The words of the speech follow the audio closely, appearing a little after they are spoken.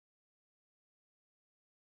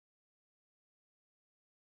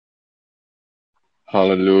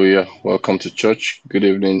Hallelujah. Welcome to church. Good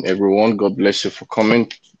evening, everyone. God bless you for coming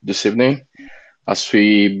this evening. As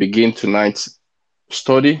we begin tonight's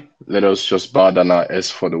study, let us just bow down our heads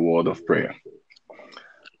for the word of prayer.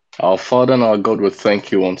 Our Father and our God, we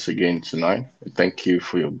thank you once again tonight. We thank you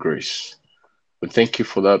for your grace. We thank you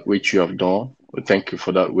for that which you have done. We thank you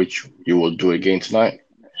for that which you will do again tonight.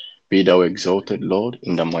 Be thou exalted, Lord,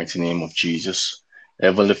 in the mighty name of Jesus.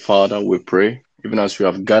 Heavenly Father, we pray, even as we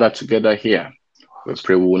have gathered together here, we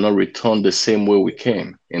pray we will not return the same way we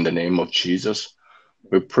came in the name of Jesus.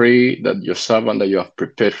 We pray that your servant that you have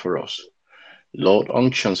prepared for us, Lord,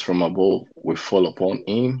 unctions from above will fall upon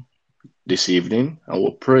him this evening, and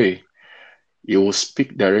we pray you will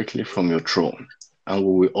speak directly from your throne, and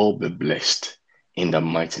we will all be blessed in the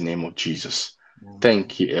mighty name of Jesus.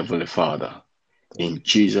 Thank you, Heavenly Father. In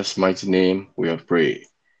Jesus' mighty name, we have prayed.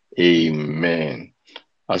 Amen.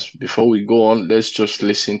 As before we go on, let's just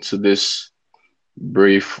listen to this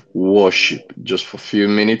brief worship just for a few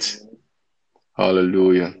minutes.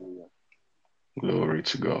 Hallelujah. Glory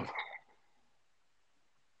to God.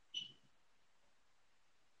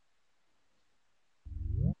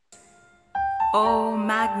 Oh,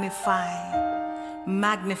 magnify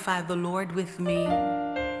the Lord with me.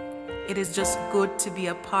 It is just good to be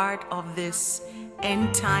a part of this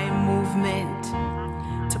end time movement,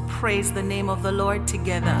 to praise the name of the Lord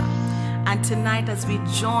together. And tonight, as we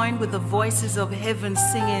join with the voices of heaven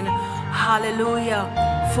singing, hallelujah,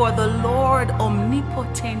 for the Lord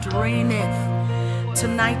omnipotent reigneth.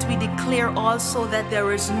 Tonight we declare also that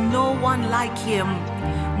there is no one like him,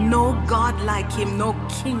 no God like him, no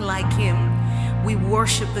king like him. We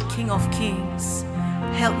worship the King of Kings.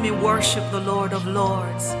 Help me worship the Lord of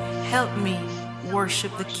Lords. Help me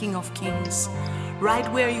worship the King of Kings. Right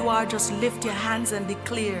where you are, just lift your hands and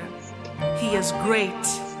declare, he is great.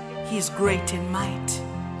 He is great in might.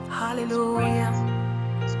 Hallelujah.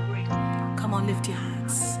 Come on, lift your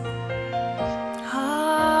hands.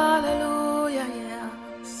 Hallelujah,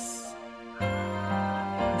 yes.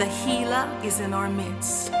 The healer is in our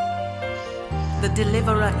midst. The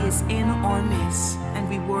deliverer is in our midst, and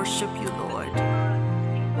we worship you, Lord.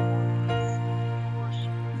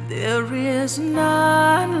 There is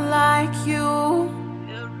none like you,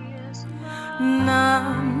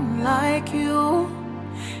 none like you.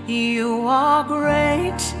 You are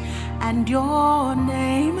great, and your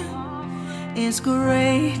name is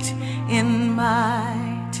great in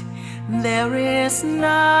might. There is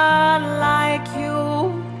none like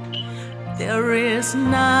you. There is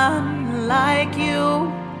none like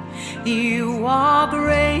you. You are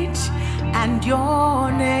great, and your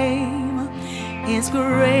name is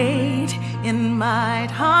great in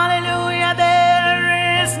might. Hallelujah.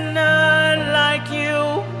 There is none like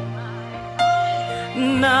you.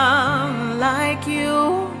 None like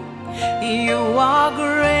you. You are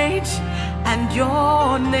great, and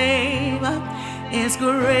your name is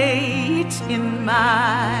great in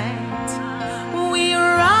might. We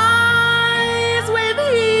rise with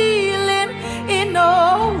healing in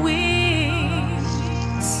our wings.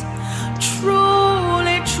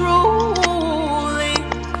 Truly, truly,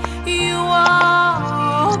 you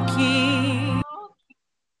are King.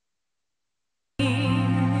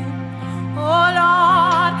 Oh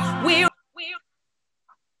Lord, we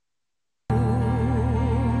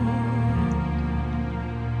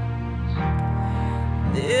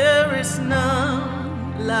there is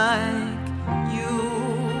none like you.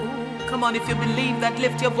 Come on, if you believe that,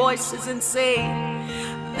 lift your voices and say,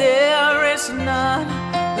 there is none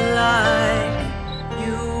like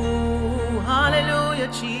you. Hallelujah,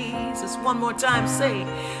 Jesus. One more time, say,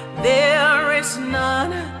 there is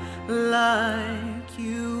none like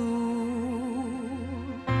you.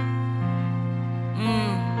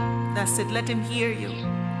 That's it. Let him hear you.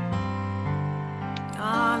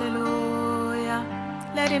 Hallelujah.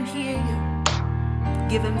 Let him hear you.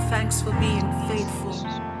 Give him thanks for being faithful.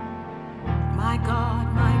 My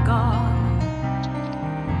God, my God,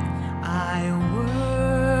 I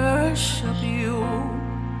worship you,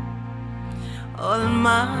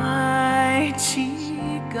 Almighty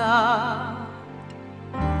God.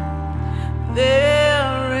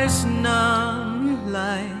 There is none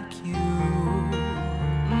like you.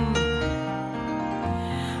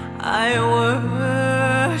 I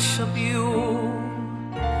worship you,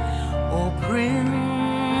 O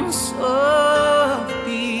Prince of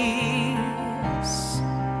Peace.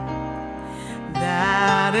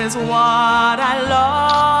 That is what I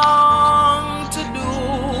long to do.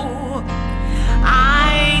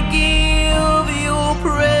 I give you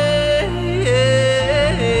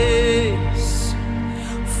praise,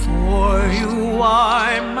 for you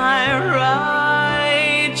are my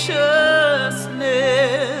righteousness.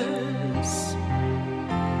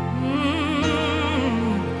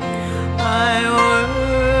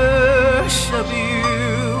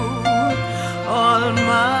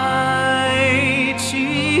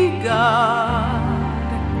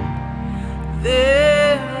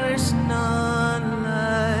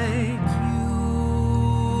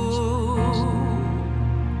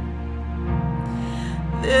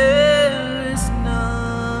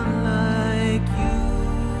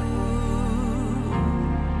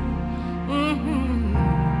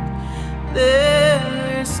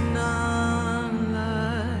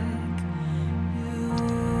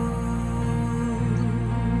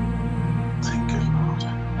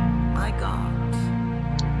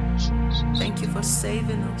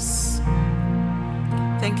 saving us.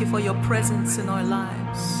 Thank you for your presence in our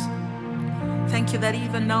lives. Thank you that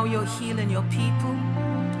even now you're healing your people.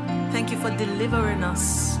 Thank you for delivering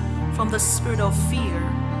us from the spirit of fear.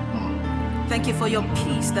 Thank you for your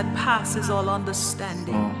peace that passes all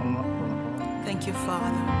understanding. Thank you,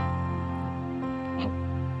 Father.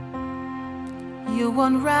 You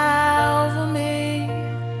unravel me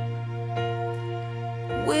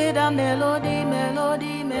with a melody,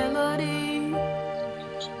 melody, melody.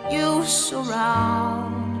 You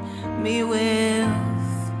surround me with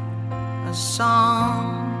a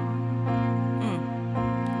song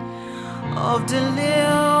of deliverance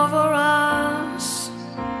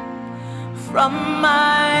from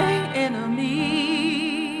my enemies.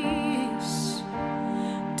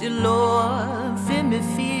 The Lord, feed me,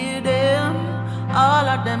 feed them, all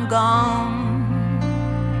of them gone.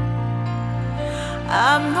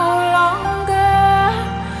 I'm no longer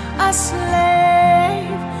a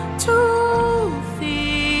slave to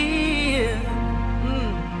fear.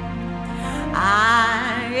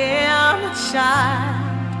 I am a child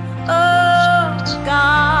of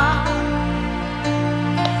God.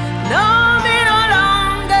 No, me no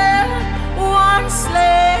longer one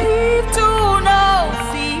slave to no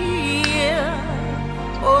fear.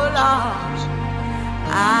 Oh Lord,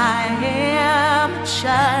 I am a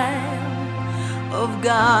child of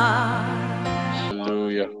God.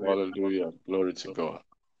 Hallelujah. Hallelujah. Glory to God.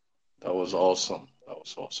 That was awesome. That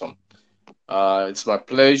was awesome. It's my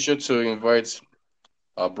pleasure to invite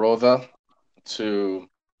our brother to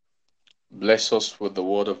bless us with the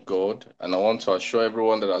word of God. And I want to assure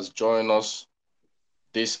everyone that has joined us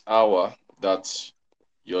this hour that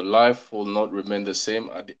your life will not remain the same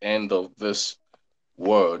at the end of this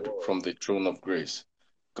word from the throne of grace.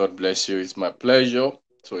 God bless you. It's my pleasure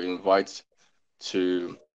to invite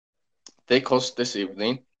to take us this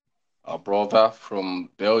evening our brother from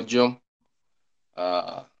Belgium,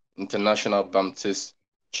 International Baptist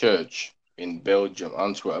Church in Belgium,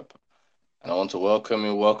 Antwerp. And I want to welcome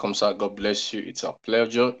you. Welcome, sir. God bless you. It's a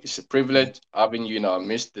pleasure. It's a privilege having you in our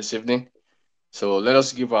midst this evening. So let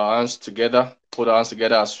us give our hands together, put our hands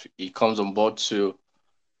together as he comes on board to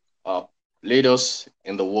lead us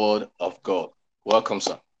in the word of God. Welcome,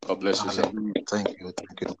 sir. God bless you, sir. Thank you,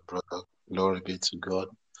 brother. Glory be to God.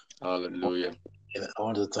 Hallelujah. And I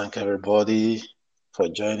want to thank everybody for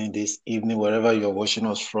joining this evening, wherever you're watching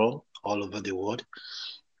us from, all over the world.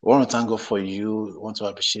 I want to thank God for you. I want to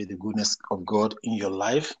appreciate the goodness of God in your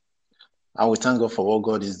life. And we thank God for what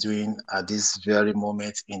God is doing at this very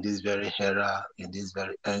moment, in this very era, in this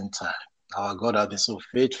very end time. Our God has been so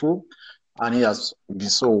faithful and He has been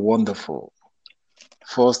so wonderful.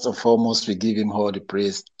 First and foremost, we give Him all the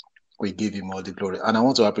praise. We give Him all the glory. And I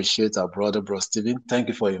want to appreciate our brother, Bro Stephen. Thank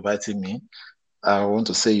you for inviting me. I want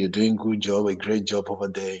to say you're doing a good job, a great job over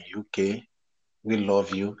there in UK. We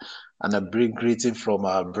love you. And a big greeting from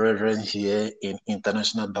our brethren here in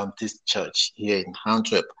International Baptist Church here in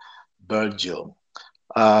Antwerp, Belgium.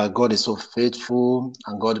 God is so faithful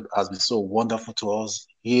and God has been so wonderful to us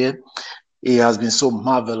here. He has been so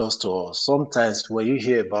marvelous to us. Sometimes when you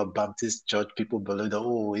hear about Baptist church, people believe that,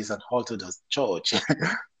 oh, it's an Orthodox church.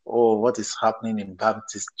 Oh, what is happening in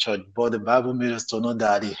Baptist church? But the Bible made us to know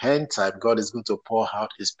that at the end time, God is going to pour out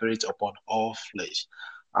His Spirit upon all flesh.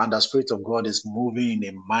 And the Spirit of God is moving in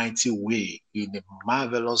a mighty way, in a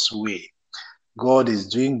marvelous way. God is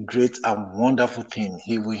doing great and wonderful things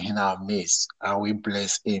even in our midst, and we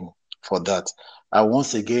bless Him for that. And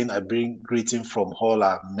once again, I bring greeting from all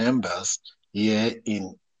our members here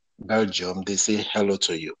in Belgium. They say hello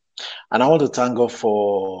to you. And I want to thank God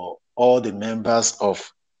for all the members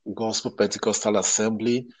of Gospel Pentecostal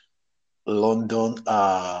Assembly, London,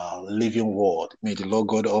 Living Word. May the Lord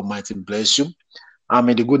God Almighty bless you. And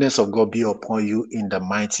may the goodness of God be upon you in the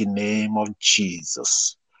mighty name of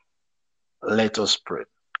Jesus. Let us pray.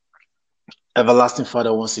 Everlasting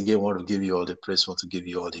Father, once again, I want to give you all the praise, want to give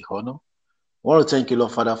you all the honor. I want to thank you,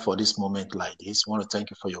 Lord Father, for this moment like this. I want to thank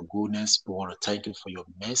you for your goodness. We want to thank you for your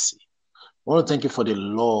mercy. I want to thank you for the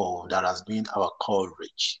love that has been our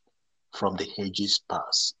courage from the ages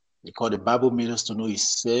past. Because the Bible made us to know, He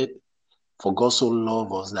said, for God so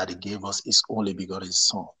loved us that He gave us His only begotten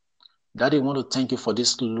Son. Daddy, I want to thank you for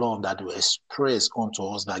this love that you express unto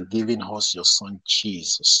us by giving us your Son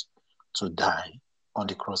Jesus to die on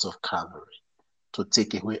the cross of Calvary, to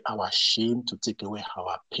take away our shame, to take away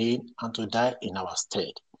our pain, and to die in our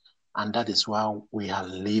stead. And that is why we are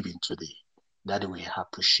living today. Daddy, we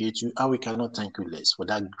appreciate you, and we cannot thank you less for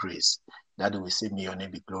that grace. Daddy, we say, may your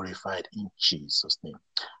name be glorified in Jesus' name.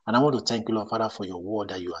 And I want to thank you, Lord Father, for your word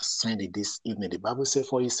that you are sending this evening. The Bible says,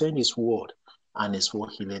 for He sent His word and His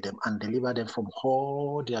word heal them and deliver them from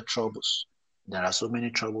all their troubles. There are so many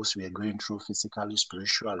troubles we are going through physically,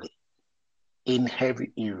 spiritually, in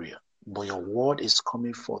every area, but your word is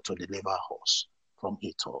coming forth to deliver us from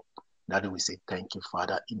it all. Daddy, we say thank you,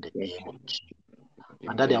 Father, in the name of Jesus.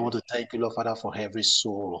 And Daddy, I want to thank you, Lord Father, for every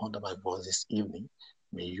soul under my voice this evening.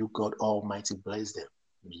 May you, God Almighty, bless them.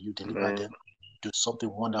 May you deliver them. Do something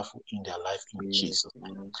wonderful in their life in Jesus'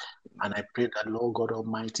 name. And I pray that, Lord God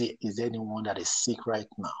Almighty, is there anyone that is sick right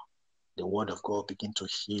now? The word of God begin to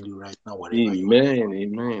heal you right now, wherever you are.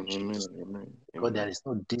 Amen. God, there is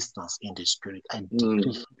no distance in the spirit. I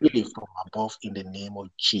decree healing from above in the name of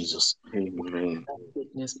Jesus. Amen.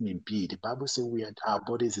 Sickness may be, the Bible says our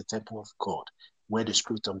body is a temple of God, where the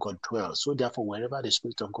Spirit of God dwells. So therefore, wherever the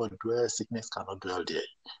Spirit of God dwells, sickness cannot dwell there.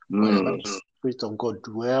 Wherever the Spirit of God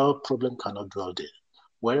dwells, problem cannot dwell there.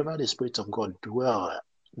 Wherever the Spirit of God dwells,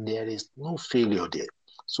 there is no failure there.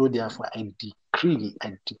 So therefore, I decree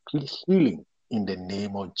healing in the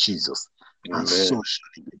name of Jesus. And so shall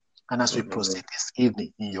it be. And as we proceed this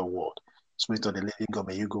evening in your word, Spirit of the living God,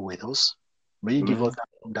 may you go with us. May you give us that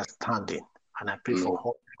understanding. And I pray for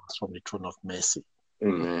all from the throne of mercy.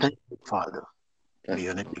 Thank you, Father. May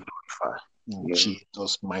your name be glorified. In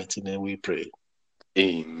Jesus' mighty name we pray.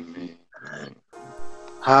 Amen.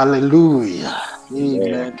 Hallelujah.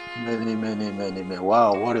 Amen. Amen.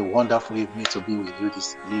 Wow, what a wonderful evening to be with you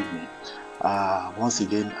this evening. Once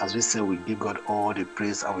again, as we say, we give God all the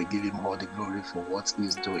praise and we give Him all the glory for what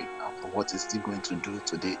He's doing and for what He's still going to do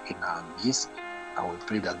today in our midst. And we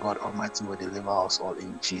pray that God Almighty will deliver us all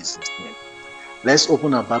in Jesus' name. Let's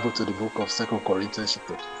open our Bible to the book of 2 Corinthians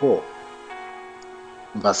chapter 4,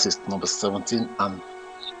 verses number 17 and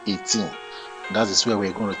 18. That is where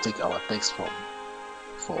we're going to take our text from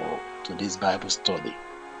for today's Bible study.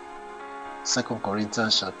 2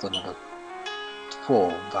 Corinthians chapter number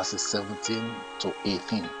 4, verses 17 to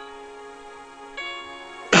 18.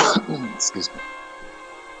 Excuse me.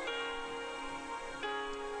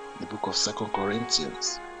 The book of 2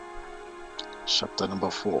 Corinthians chapter number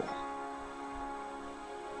 4.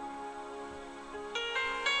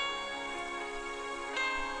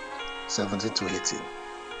 (17 to 18).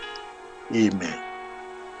 Amen.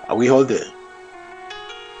 Are we all there?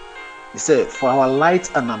 He said, for our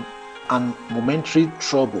light and momentary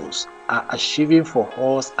troubles are achieving for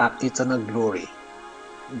us an eternal glory.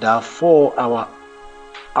 Therefore, our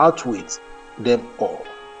outwit them all.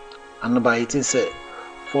 And number 18 said,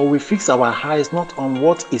 for we fix our eyes not on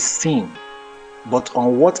what is seen, but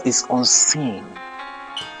on what is unseen.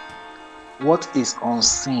 What is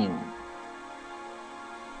unseen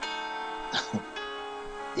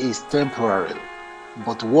is temporary,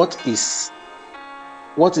 but what is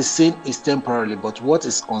seen is temporary, but what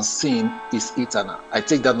is unseen is eternal. I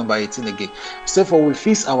take that number 18 again. So for we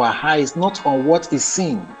fix our eyes not on what is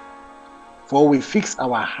seen, for we fix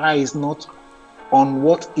our eyes not on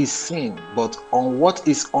what is seen, but on what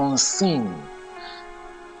is unseen.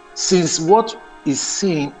 Since what is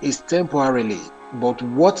seen is temporarily, but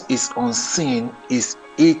what is unseen is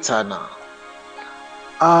eternal.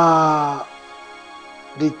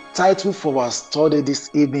 The title for our study this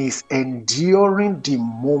evening is Enduring the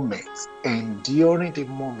Moment. Enduring the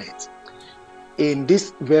Moment. In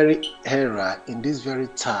this very era, in this very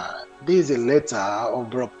time, this is a letter of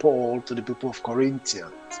Brother Paul to the people of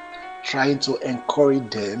Corinthians, trying to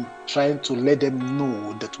encourage them, trying to let them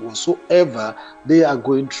know that whatsoever they are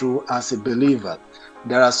going through as a believer,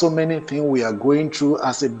 there are so many things we are going through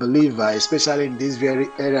as a believer, especially in this very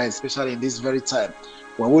era, especially in this very time.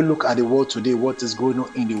 When we look at the world today, what is going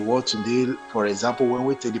on in the world today, for example, when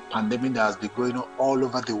we take the pandemic that has been going on all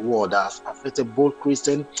over the world, that has affected both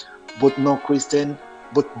Christian, both non-Christian,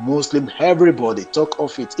 both Muslim, everybody talk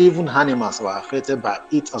of it. Even animals were affected by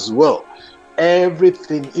it as well.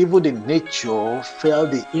 Everything, even the nature,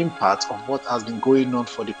 felt the impact of what has been going on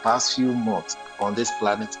for the past few months on this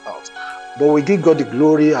planet Earth. But we give God the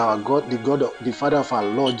glory, our God, the Father of our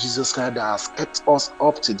Lord Jesus Christ, that has kept us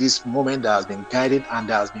up to this moment, that has been guiding and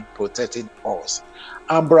that has been protecting us.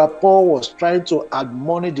 And Brother Paul was trying to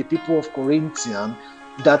admonish the people of Corinthians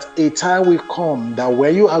that a time will come that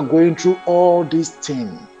when you are going through all these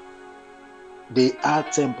things, they are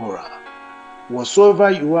temporal. Whatsoever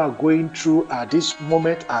you are going through at this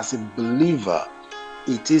moment as a believer,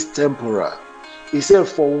 it is temporal. He said,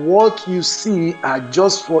 for what you see are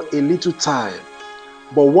just for a little time,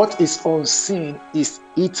 but what is unseen is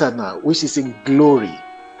eternal, which is in glory.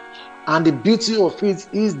 And the beauty of it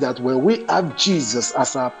is that when we have Jesus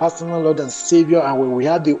as our personal Lord and Savior, and when we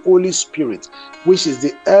have the Holy Spirit, which is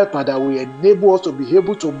the helper that will enable us to be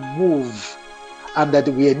able to move and that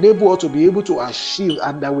we enable us to be able to achieve,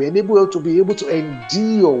 and that we enable us to be able to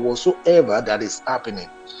endure whatsoever that is happening.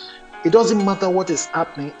 It doesn't matter what is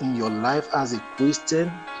happening in your life as a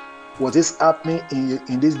Christian, what is happening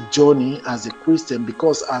in this journey as a Christian,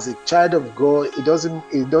 because as a child of God, it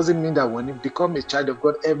doesn't mean that when you become a child of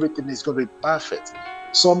God, everything is going to be perfect.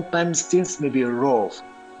 Sometimes things may be rough,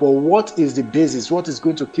 but what is the basis? What is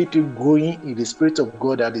going to keep you going in the Spirit of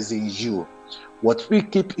God that is in you? What will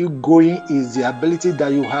keep you going is the ability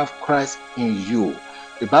that you have Christ in you.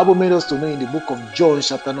 The Bible made us to know in the book of John,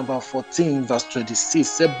 chapter number 14, verse 26,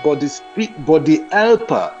 said, but the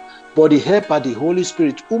helper, the Holy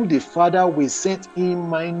Spirit, whom the Father will send in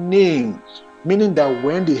my name. Meaning that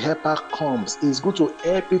when the helper comes, he's going to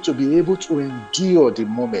help you to be able to endure the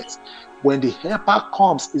moment. When the helper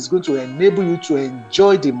comes, it's going to enable you to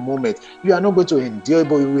enjoy the moment. You are not going to endure it,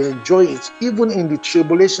 but you will enjoy it. Even in the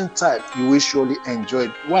tribulation time, you will surely enjoy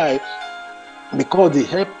it. Why? Because the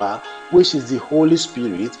helper, which is the Holy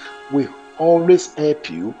Spirit, will always help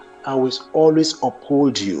you and will always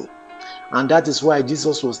uphold you. And that is why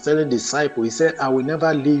Jesus was telling the disciples, he said, I will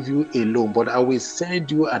never leave you alone, but I will send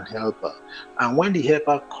you an helper. And when the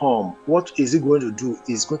helper comes, what is he going to do?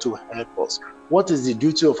 He's going to help us. What is the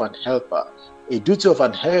duty of an helper? A duty of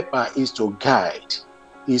an helper is to guide,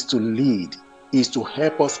 is to lead, is to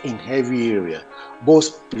help us in every area, both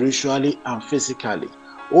spiritually and physically.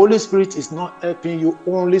 Holy Spirit is not helping you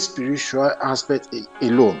only spiritual aspect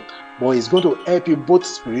alone, but it's going to help you both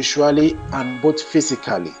spiritually and both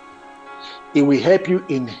physically. It will help you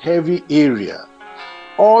in every area.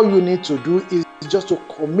 All you need to do is just to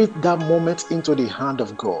commit that moment into the hand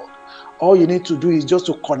of God. All you need to do is just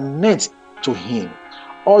to connect to Him.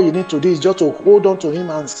 All you need to do is just to hold on to Him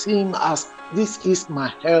and see Him as, this is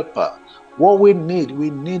my helper. What we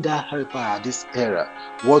need that helper at this era.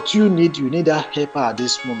 What you need that helper at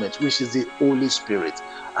this moment, which is the Holy Spirit.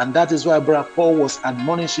 And that is why Brother Paul was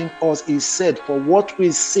admonishing us. He said, for what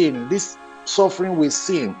we sin, this suffering we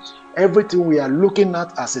sin, everything we are looking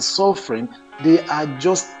at as a suffering, they are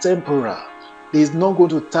just temporal. It is not going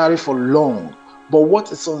to tarry for long. But what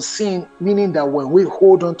is unseen, meaning that when we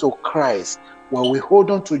hold on to Christ, when we hold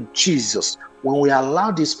on to Jesus, when we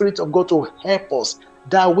allow the Spirit of God to help us,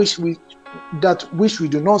 that which we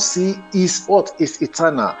do not see is what is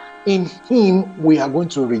eternal. In Him we are going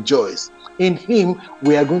to rejoice. In Him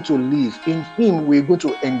we are going to live. In Him we are going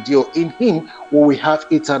to endure. In Him we have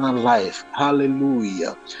eternal life.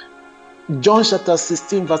 Hallelujah. John chapter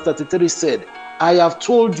 16 verse 33 said, I have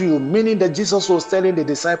told you, meaning that Jesus was telling the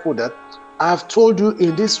disciple that I have told you,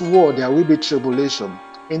 in this world there will be tribulation.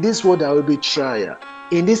 In this world there will be trial.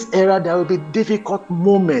 In this era there will be difficult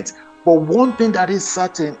moments. But one thing that is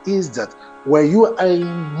certain is that when you are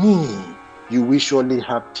in me, you will surely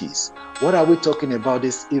have peace. What are we talking about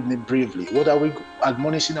this evening briefly? What are we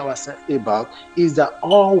admonishing ourselves about? Is that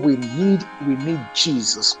all we need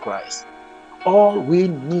Jesus Christ. All we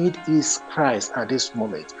need is Christ at this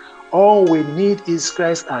moment. All we need is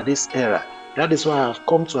Christ at this era. That is why I have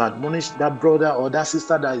come to admonish that brother or that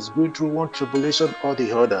sister that is going through one tribulation or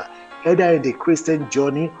the other, either in the Christian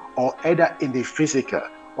journey or either in the physical,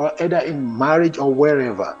 or either in marriage or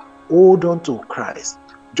wherever. Hold on to Christ.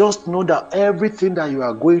 Just know that everything that you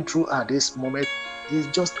are going through at this moment is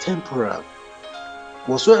just temporal.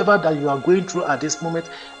 Whatsoever that you are going through at this moment,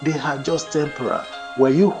 they are just temporal.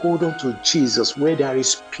 Where you hold on to Jesus, where there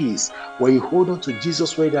is peace, where you hold on to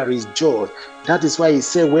Jesus, where there is joy. That is why he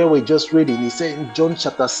said, where we're just reading, he said in John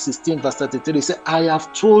chapter 16, verse 33, he said, I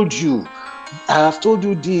have told you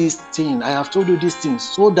this thing,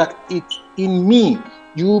 so that in me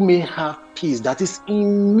you may have peace. That is,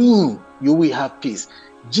 in me you will have peace.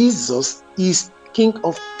 Jesus is King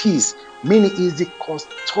of peace, meaning is the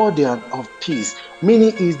custodian of peace,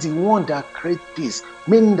 meaning is the one that creates peace,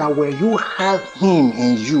 meaning that when you have Him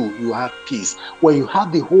in you, you have peace. When you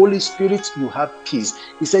have the Holy Spirit, you have peace.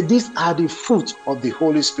 He said these are the fruit of the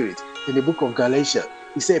Holy Spirit in the book of Galatians.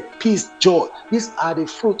 He said peace, joy. These are the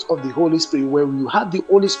fruit of the Holy Spirit. When you have the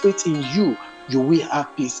Holy Spirit in you, you will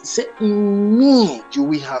have peace. He said, in me, you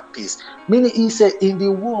will have peace. Meaning, he said, in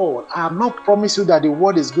the world, I have not promised you that the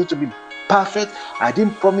world is going to be perfect. I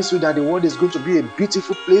didn't promise you that the world is going to be a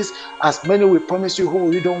beautiful place. As many will promise you,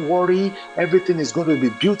 oh, you don't worry, everything is going to be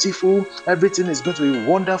beautiful, everything is going to be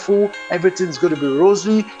wonderful, everything is going to be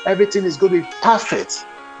rosy, everything is going to be perfect.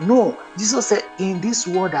 No, Jesus said, in this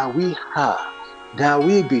world that we have, there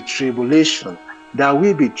will be tribulation, there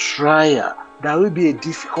will be trial, there will be a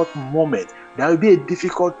difficult moment, there will be a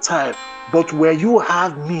difficult time. But where you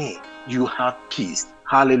have me, you have peace.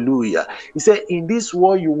 Hallelujah. He said, in this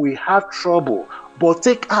world you will have trouble, but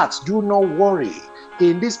take heart, do not worry.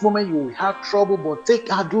 In this moment, you will have trouble, but take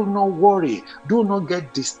heart, do not worry. Do not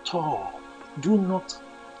get disturbed. Do not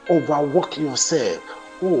overwork yourself.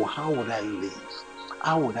 Oh, how would I live?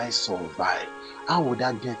 How would I survive? How would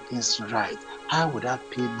I get things right? How would I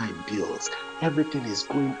pay my bills? Everything is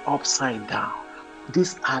going upside down.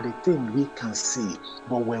 These are the things we can see.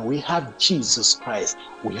 But when we have Jesus Christ,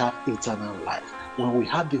 we have eternal life. When we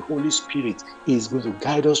have the Holy Spirit, He is going to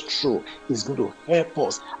guide us through. He's going to help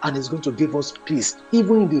us, and He's going to give us peace,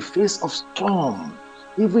 even in the face of storm,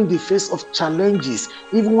 even in the face of challenges,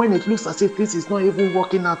 even when it looks as if this is not even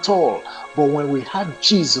working at all. But when we have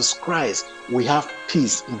Jesus Christ, we have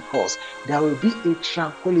peace in us. There will be a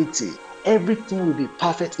tranquility. Everything will be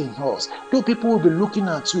perfect in us. Though people will be looking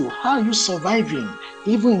at you, how are you surviving?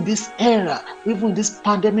 Even in this era, even in this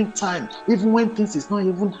pandemic time, even when things is not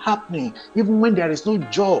even happening, even when there is no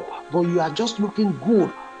job, but you are just looking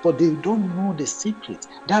good, but they don't know the secret.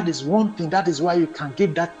 That is one thing. That is why you can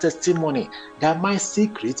give that testimony that my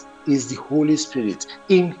secret is the Holy Spirit.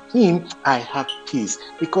 In Him, I have peace.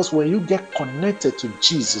 Because when you get connected to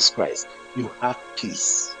Jesus Christ, you have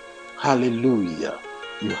peace. Hallelujah.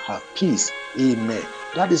 You have peace. Amen.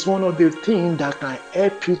 That is one of the things that can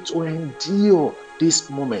help you to endure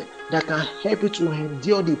this moment, that can help you to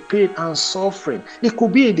endure the pain and suffering. It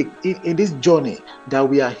could be in this journey that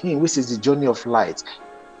we are in, which is the journey of light.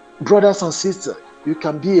 Brothers and sisters, you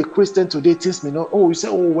can be a Christian today. Things may not, you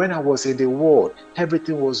say, when I was in the world,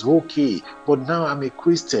 everything was okay, but now I'm a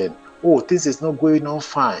Christian. Things is not going on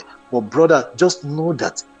fine. But brother, just know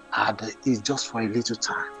that it's just for a little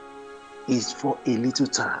time. It's for a little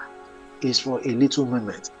time. It's for a little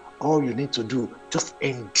moment. All you need to do, just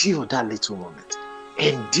endure that little moment.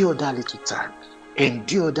 Endure that little time.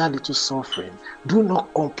 Endure that little suffering. Do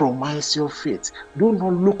not compromise your faith. Do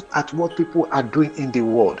not look at what people are doing in the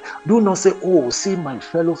world. Do not say, see my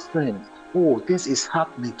fellow friend. This is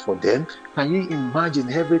happening for them. Can you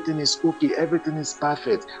imagine? Everything is okay. Everything is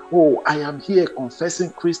perfect. I am here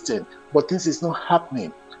confessing Christian, but this is not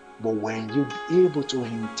happening. But when you be able to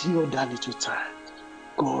endure that little time,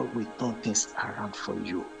 God will turn things around for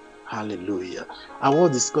you. Hallelujah. I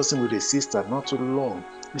was discussing with a sister not too long.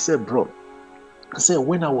 He said, bro,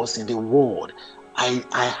 when I was in the world, I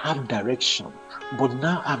have direction. But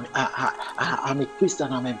now I'm a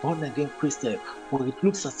Christian. I'm a born-again Christian. But it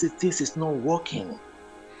looks as if this is not working.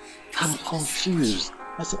 I'm confused.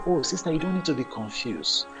 I said, sister, you don't need to be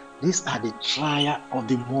confused. These are the trial of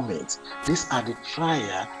the moment. These are the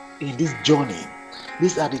trial in this journey.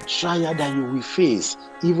 These are the trial that you will face.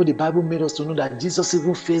 Even the Bible made us to know that Jesus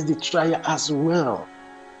even faced the trial as well.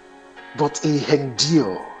 But He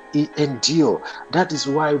endured. He endured. That is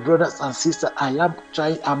why, brothers and sisters,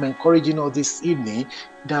 I'm encouraging us this evening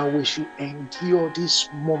that we should endure this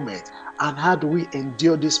moment. And how do we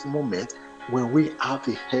endure this moment? When we have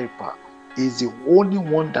a helper. Is the only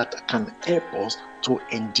one that can help us to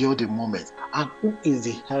endure the moment. And who is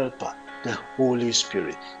the helper? The Holy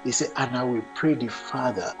Spirit. He said, and I will pray the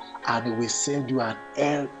Father, and He will send you an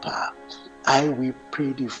helper. I will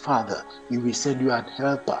pray the Father, He will send you an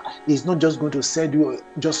helper. He's not just going to send you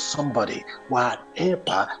just somebody, but an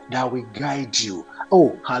helper that will guide you.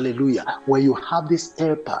 Hallelujah. When you have this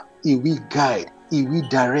helper, He will guide, He will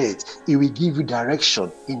direct, He will give you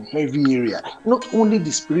direction in every area. Not only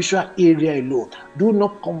the spiritual area alone. Do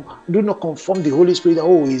not conform the Holy Spirit that,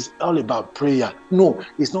 it's all about prayer. No,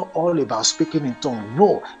 it's not all about speaking in tongues.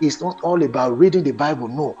 No, it's not all about reading the Bible.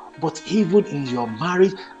 No, but even in your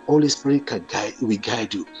marriage, Holy Spirit will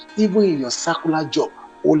guide you. Even in your secular job,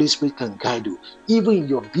 Holy Spirit can guide you. Even in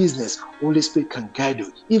your business, Holy Spirit can guide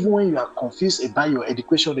you. Even when you are confused about your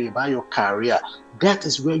education or about your career, that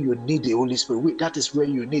is where you need the Holy Spirit. That is where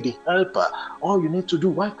you need a helper. All you need to do,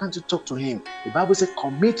 why can't you talk to Him? The Bible says,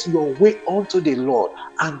 commit your way unto the Lord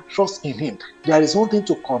and trust in Him. There is one thing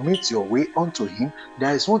to commit your way unto Him.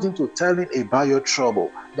 There is one thing to tell Him about your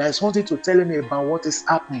trouble. There is one thing to tell Him about what is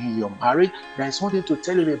happening in your marriage. There is one thing to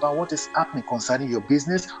tell Him about what is happening concerning your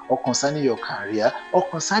business or concerning your career or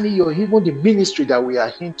concerning even the ministry that we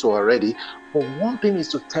are into already. But one thing is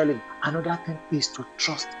to tell Him. Another thing is to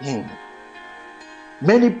trust Him.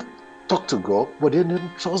 Many talk to God, but they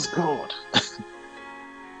don't trust God.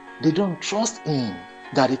 They don't trust Him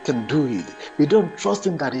that He can do it. They don't trust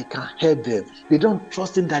Him that He can help them. They don't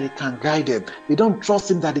trust Him that He can guide them. They don't trust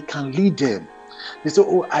Him that He can lead them. They say,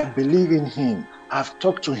 I believe in Him. I've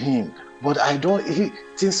talked to Him. But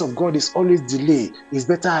things of God is always delayed. It's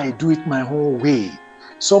better I do it my own way.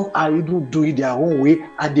 Some are even doing their own way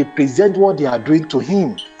and they present what they are doing to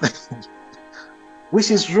Him, which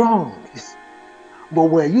is wrong. But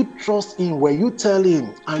when you trust him, when you tell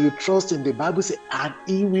him and you trust in the Bible says, and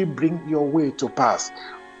he will bring your way to pass.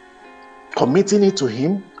 Committing it to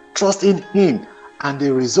him, trusting him, and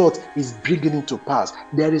the result is bringing it to pass.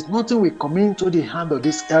 There is nothing we commit into the hand of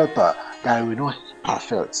this helper that will not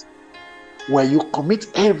perfect. When you commit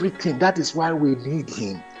everything, that is why we need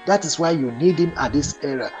him. That is why you need him at this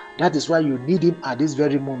era. That is why you need him at this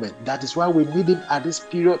very moment. That is why we need him at this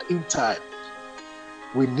period in time.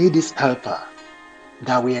 We need this helper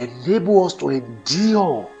that will enable us to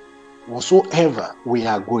endure whatsoever we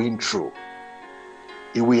are going through.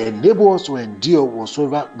 It will enable us to endure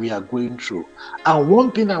whatsoever we are going through. And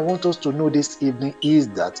one thing I want us to know this evening is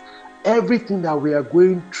that everything that we are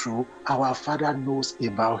going through, our Father knows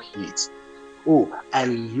about it. Oh, I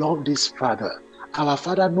love this Father. Our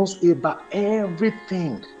Father knows about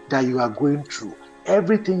everything that you are going through.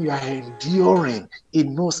 Everything you are enduring, He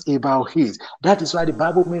knows about it. That is why the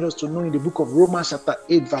Bible made us to know in the book of Romans chapter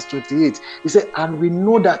 8 verse 28. He said, and we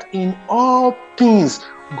know that in all things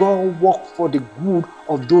God works for the good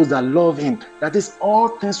of those that love him. That is, all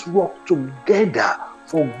things work together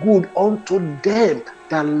for good unto them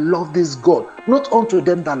that love this God. Not unto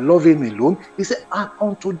them that love him alone. He said, and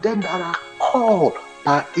unto them that are called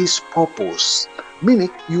by his purpose.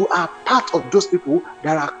 Meaning, you are part of those people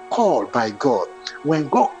that are called by God. When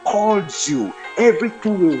God calls you,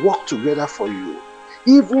 everything will work together for you.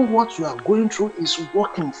 Even what you are going through is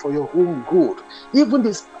working for your own good. Even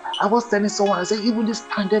this, I was telling someone, I said, even this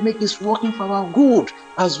pandemic is working for our good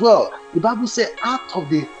as well. The Bible says, out of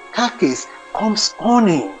the carcass comes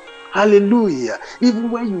honey. Hallelujah.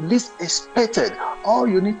 Even when you least expected, all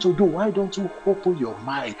you need to do, why don't you open your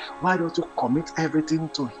mind? Why don't you commit everything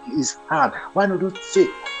to his hand? Why don't you say,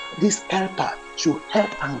 this helper should help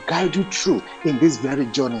and guide you through in this very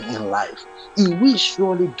journey in life? He will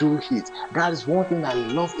surely do it. That is one thing I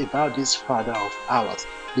love about this Father of ours,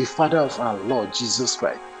 the Father of our Lord Jesus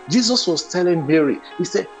Christ. Jesus was telling Mary, he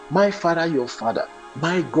said, my Father, your Father,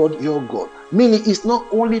 my God, your God. Meaning, it's not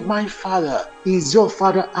only my Father, he's your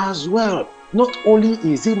Father as well. Not only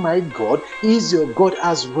is he my God, he is your God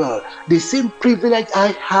as well. The same privilege I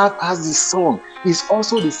have as the Son is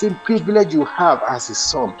also the same privilege you have as the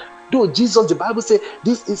Son. Though Jesus, the Bible says,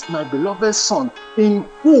 this is my beloved Son, in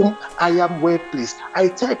whom I am well pleased. I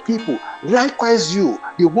tell people, likewise you,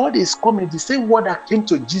 the word is coming, the same word that came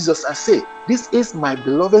to Jesus, I say, this is my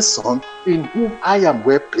beloved Son, in whom I am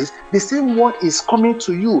well pleased. The same word is coming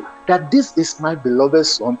to you, that this is my beloved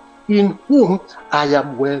Son, in whom I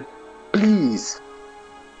am well pleased.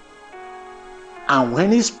 And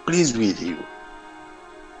when he's pleased with you,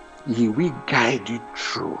 he will guide you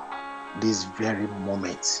through this very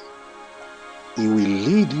moment. He will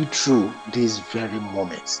lead you through this very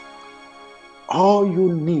moment. All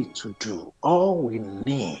you need to do, all we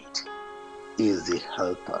need is the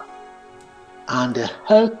helper. And the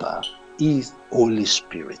helper is Holy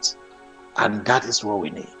Spirit. And that is what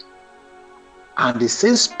we need. And the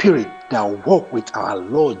same Spirit that walked with our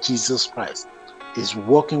Lord Jesus Christ is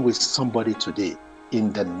working with somebody today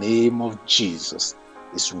in the name of Jesus.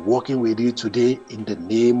 Is working with you today in the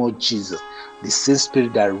name of Jesus. The same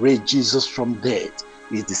Spirit that raised Jesus from death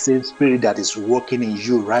is the same Spirit that is working in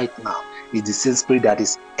you right now. It's the same Spirit that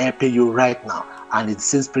is helping you right now. And it's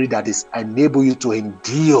the same Spirit that is enabling you to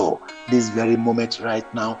endure this very moment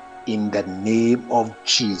right now in the name of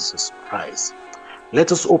Jesus Christ.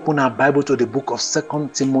 Let us open our Bible to the book of 2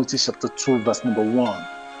 Timothy chapter 2 verse number 1.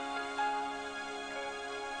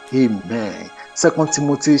 Amen. 2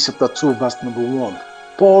 Timothy chapter 2 verse number 1.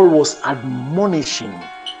 Paul was admonishing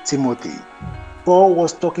Timothy. Paul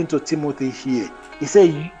was talking to Timothy here. He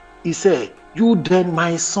said, you then,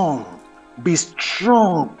 my son, be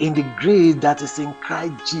strong in the grace that is in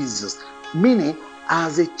Christ Jesus. Meaning,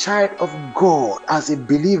 as a child of God, as a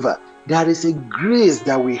believer, there is a grace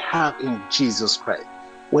that we have in Jesus Christ.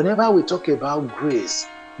 Whenever we talk about grace,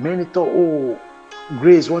 many thought, oh,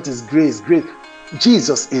 grace, what is grace? Grace.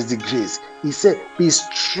 Jesus is the grace. He said, be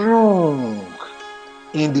strong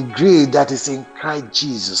in the grace that is in Christ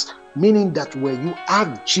Jesus. Meaning that when you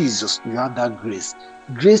have Jesus, you have that grace.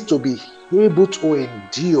 Grace to be able to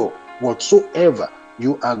endure whatsoever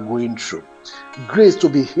you are going through. Grace to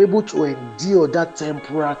be able to endure that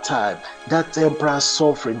temporal time, that temporal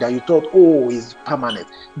suffering that you thought, oh, is permanent.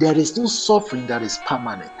 There is no suffering that is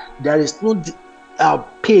permanent. There is no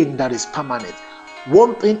pain that is permanent.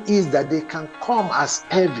 One thing is that they can come as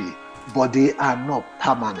heavy, but they are not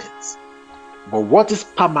permanent. But what is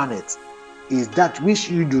permanent is that which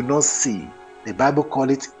you do not see. The Bible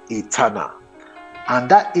calls it eternal. And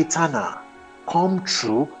that eternal come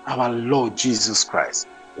through our Lord Jesus Christ.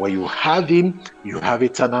 When you have him, you have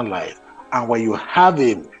eternal life. And when you have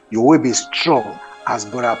him, you will be strong. As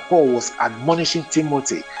Brother Paul was admonishing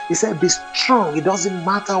Timothy, he said, be strong. It doesn't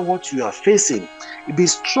matter what you are facing. Be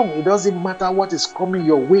strong. It doesn't matter what is coming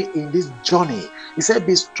your way in this journey. He said,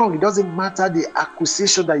 be strong. It doesn't matter the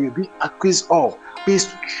accusation that you'll be accused of. Be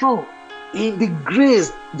strong in the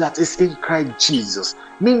grace that is in Christ Jesus.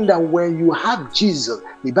 Meaning that when you have Jesus,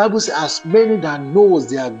 the Bible says, as many that knows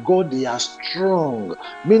their God, they are strong.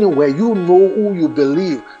 Meaning when you know who you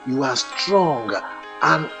believe, you are strong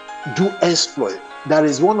and do exploit. There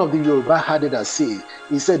is one of the Yoruba adage that says,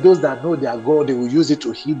 he said, those that know their God, they will use it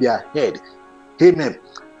to hit their head. Amen.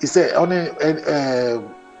 He said, I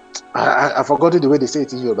forgot the way they say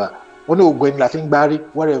it in Yoruba.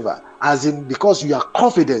 Whatever. As in, because you are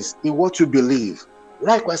confident in what you believe.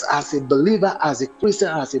 Likewise, as a believer, as a Christian,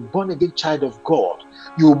 as a born-again child of God,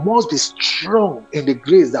 you must be strong in the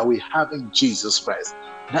grace that we have in Jesus Christ.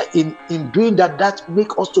 That in doing that, that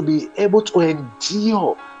makes us to be able to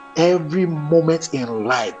endure every moment in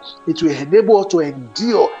life. It will enable us to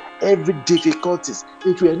endure every difficulties.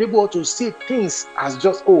 It will enable us to see things as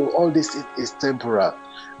just, oh, all this is temporal.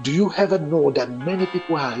 Do you ever know that many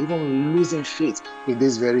people are even losing faith in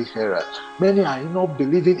this very era? Many are not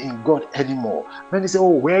believing in God anymore. Many say, oh,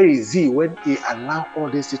 where is he when he allowed all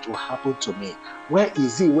this to happen to me? Where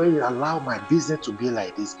is he when he allowed my business to be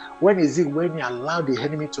like this? When is he when he allowed the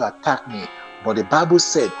enemy to attack me? But the Bible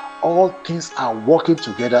said, all things are working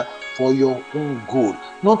together for your own good.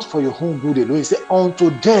 Not for your own good alone. He said, unto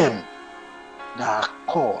them that are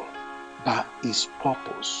called by his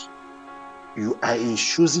purpose. You are a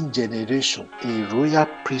chosen generation, a royal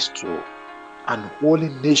priesthood, and holy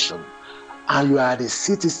nation, and you are the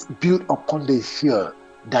cities built upon the hill,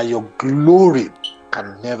 that your glory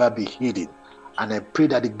can never be hidden. And I pray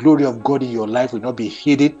that the glory of God in your life will not be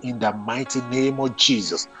hidden in the mighty name of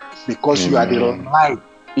Jesus, because you are the light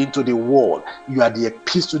into the world. You are the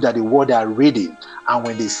epistle that the world are reading, and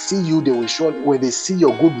when they see you, they will surely, when they see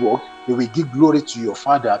your good work, they will give glory to your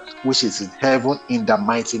Father which is in heaven, in the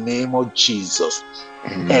mighty name of Jesus.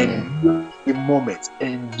 Enduring the moment,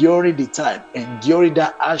 enduring the time, enduring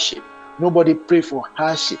that hardship. Nobody pray for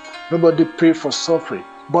hardship, nobody pray for suffering,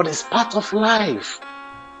 but it's part of life.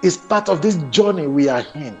 It's part of this journey we are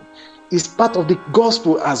in. It's part of the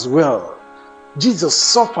gospel as well. Jesus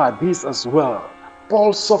suffered this as well.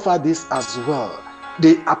 Paul suffered this as well.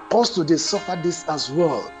 The apostles, they suffered this as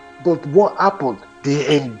well. But what happened?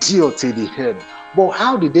 They endured till the end. But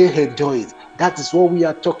how did they endure it? That is what we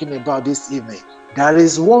are talking about this evening. There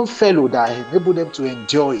is one fellow that enabled them to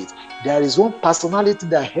endure it. There is one personality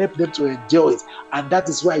that helped them to endure it. And that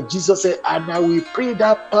is why Jesus said, and I will pray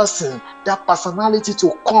that person, that personality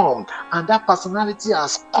to come. And that personality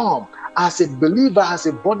has come as a believer, as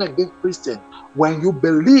a born-again Christian. When you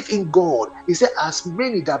believe in God, he said, as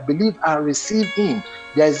many that believe and receive him.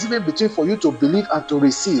 There is even between for you to believe and to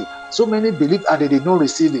receive. So many believe and they did not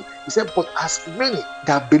receive it. He said, but as many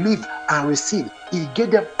that believe and receive, he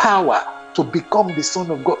gave them power to become the Son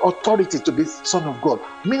of God, authority to be Son of God.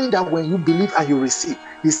 Meaning that when you believe and you receive,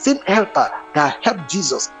 the same helper that helped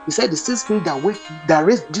Jesus, he said the same spirit that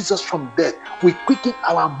raised Jesus from death will quicken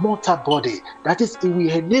our mortal body. That is, it will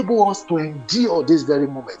enable us to endure this very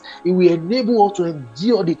moment. It will enable us to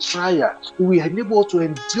endure the trial. It will enable us to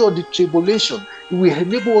endure the tribulation. It will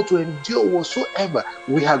enable us to endure whatsoever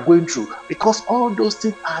we are going through. Because all those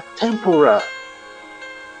things are temporal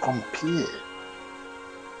compared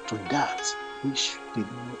to that which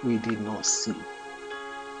we did not see.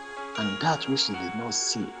 And that which we did not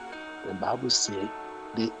see, the Bible says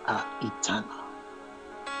they are eternal.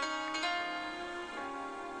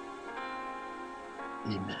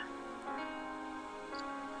 Amen.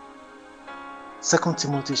 2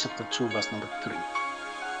 Timothy chapter 2 verse number 3.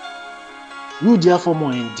 You therefore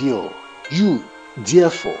must endure. You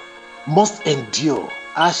therefore must endure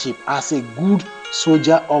hardship as a good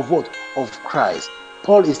soldier of what? Of Christ.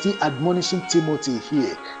 Paul is still admonishing Timothy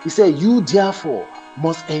here. He said, you therefore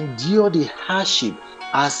must endure the hardship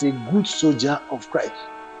as a good soldier of Christ.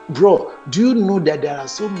 Bro, do you know that there are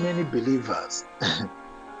so many believers,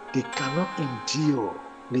 they cannot endure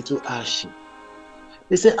little hardship.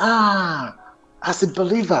 They say, as a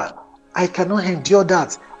believer, I cannot endure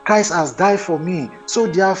that. Christ has died for me. So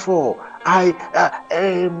therefore, how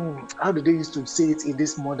do they used to say it in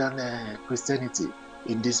this modern Christianity?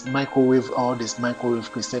 In this microwave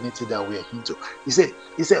Christianity that we are into. He said,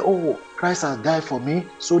 oh, Christ has died for me,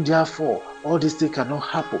 so therefore all these things cannot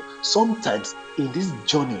happen. Sometimes in this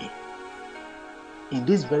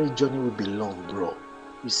very journey we belong, bro.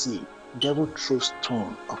 You see, devil throws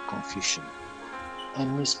stone of confusion.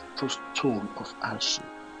 Enemies throw stone of hardship.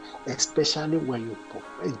 especially when you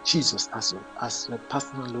profess Jesus as your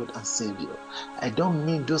personal Lord and Savior. I don't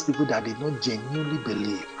mean those people that did not genuinely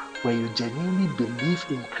believe. When you genuinely believe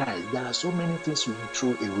in Christ, there are so many things you will throw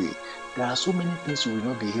away. There are so many things you will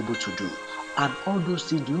not be able to do. And all those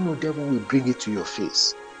things, do you know, devil will bring it to your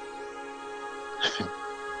face.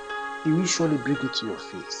 He will surely bring it to your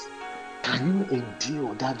face. Can you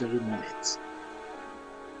endure that very moment?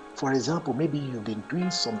 For example, maybe you've been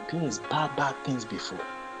doing some things, bad things before.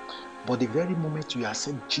 But the very moment you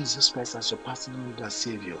accept Jesus Christ as your personal Lord and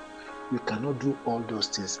Savior, you cannot do all those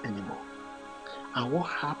things anymore. And what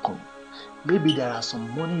happened? Maybe there are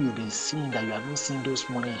some money you've been seeing that you are not seeing those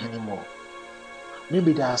money anymore.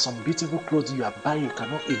 Maybe there are some beautiful clothes you are buying, you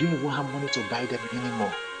don't even have money to buy them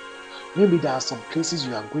anymore. Maybe there are some places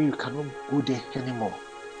you are going, you cannot go there anymore.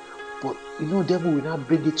 But you know, devil will not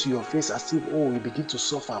bring it to your face as if, oh, you begin to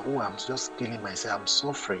suffer. Oh, I'm just killing myself. I'm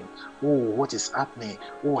suffering. Oh, what is happening?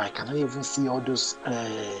 Oh, I cannot even see all those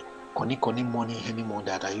koni money anymore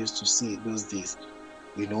that I used to see those days.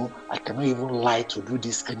 You know, I cannot even lie to do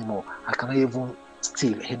this anymore. I cannot even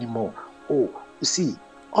steal anymore. Oh, you see,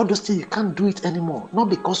 all those things, you can't do it anymore. Not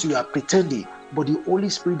because you are pretending, but the Holy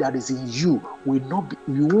Spirit that is in you will not be,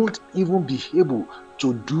 you won't even be able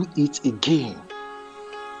to do it again.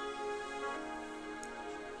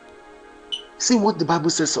 See what the Bible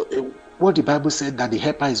says, what the Bible said that the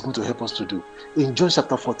helper is going to help us to do. In John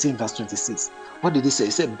chapter 14, verse 26, what did he say?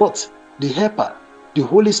 He said, but the helper, the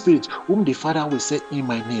Holy Spirit, whom the Father will send in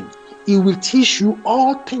my name, he will teach you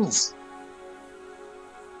all things.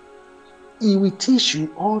 He will teach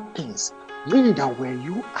you all things. Meaning that when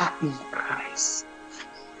you are in Christ,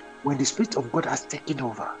 when the Spirit of God has taken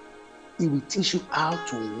over, he will teach you how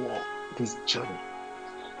to walk this journey.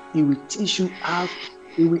 He will teach you how.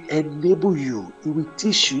 He will enable you. He will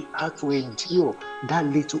teach you how to endure that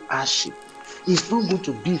little hardship. It's not going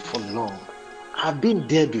to be for long. I've been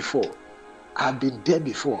there before. And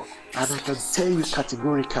I can tell you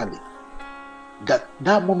categorically that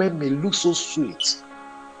that moment may look so sweet.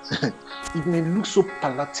 It may look so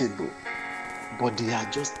palatable. But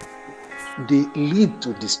they lead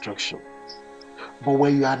to destruction. But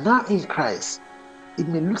when you are now in Christ, it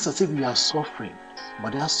may look as if you are suffering.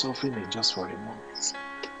 But that suffering is just for a moment.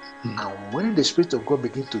 And when the Spirit of God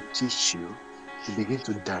begins to teach you, He begins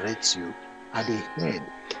to direct you, at the end,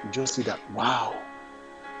 you just see that, wow,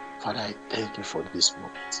 Father, I thank you for this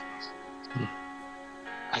moment.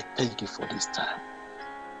 I thank you for this time.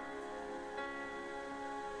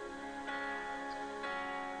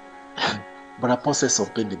 But Paul says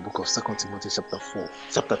something in the book of 2 Timothy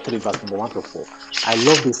chapter 3, verse number 1 to 4. I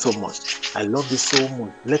love this so much. I love this so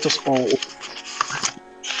much. Let us all.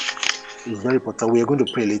 It's very important. We are going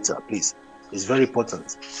to pray later, please. It's very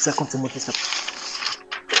important. 2 Timothy chapter.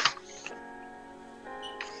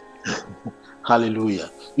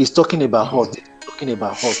 Hallelujah. He's talking about heart.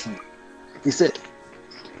 He said,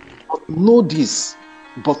 but know this,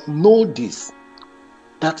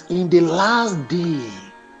 that in the last day,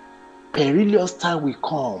 perilous time will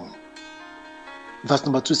come. Verse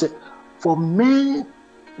number 2 said, for men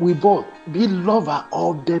will both be lover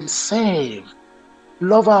of themselves,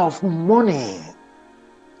 lover of money.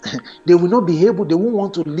 They will not be able, they won't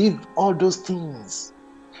want to leave all those things.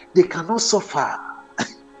 They cannot suffer.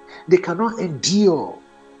 They cannot endure.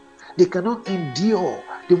 They cannot endure.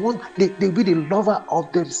 They be the lover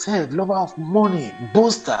of themselves, lover of money,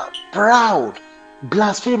 boaster, proud,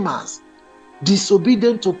 blasphemers,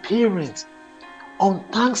 disobedient to parents,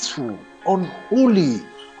 unthankful, unholy,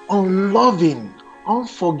 unloving,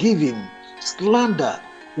 unforgiving, slander,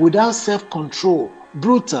 without self-control,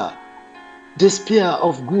 brutal, despair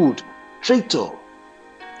of good, traitor,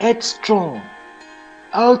 headstrong,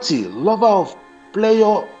 haughty, lover of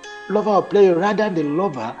pleasure rather than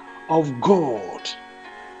lover of God.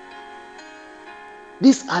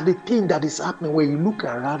 These are the things that is happening when you look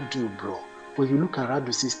around you, bro. When you look around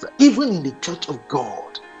you, sister, even in the church of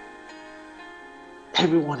God,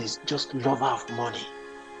 everyone is just lover of money.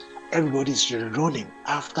 Everybody is running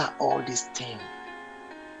after all these things.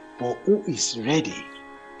 But who is ready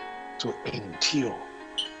to endure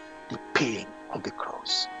the pain of the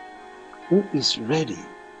cross? Who is ready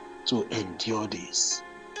to endure this?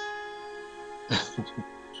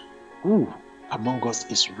 Who among us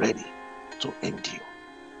is ready to endure?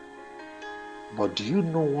 But do you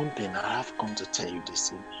know one thing I have come to tell you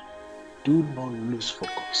this evening? Do not lose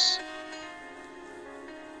focus.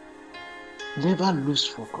 Never lose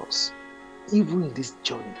focus. Even in this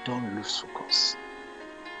journey, don't lose focus.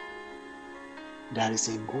 There is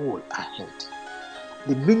a goal ahead.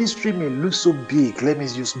 The ministry may look so big. Let me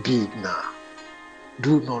use big now.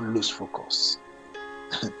 Do not lose focus.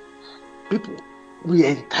 People will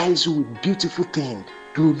entice you with beautiful things.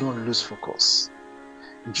 Do not lose focus.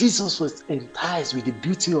 Jesus was enticed with the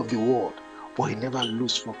beauty of the world, but he never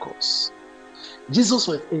lose focus. Jesus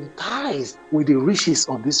was enticed with the riches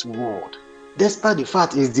of this world, despite the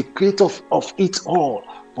fact he is the creator of it all,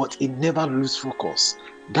 but he never lose focus.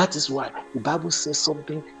 That is why the Bible says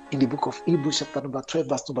something in the book of Hebrews chapter number 12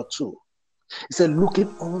 verse number 2. It said,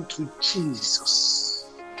 looking unto Jesus,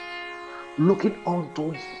 looking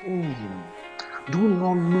unto him. Do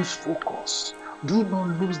not lose focus. Do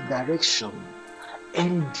not lose direction.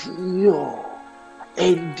 Endure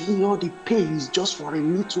the pain just for a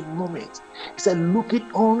little moment. He said, looking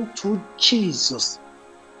unto Jesus,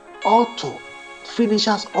 author,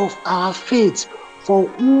 finishers of our faith, for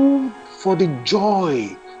the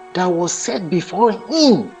joy that was set before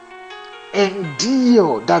him,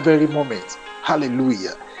 endure that very moment.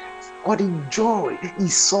 Hallelujah. For the joy, he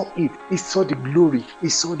saw it, he saw the glory, he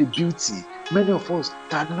saw the beauty. Many of us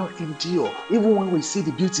cannot endure. Even when we see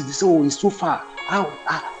the beauty, they say, oh, it's too far.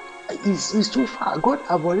 It's too far. God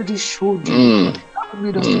have already showed you. That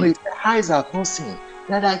made us to know. His eyes have not seen,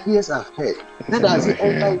 neither ears have heard, neither has he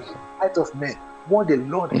entered into the heart of men what the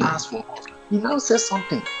Lord has for us. He now says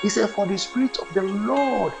something. He said, for the Spirit of the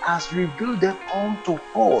Lord has revealed them unto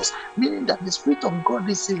us. Meaning that the Spirit of God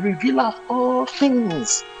is a revealer of all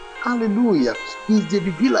things. Hallelujah. He's the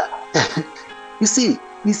revealer. You see,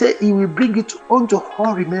 he said he will bring it unto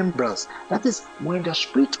all remembrance. That is, when the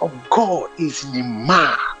Spirit of God is in a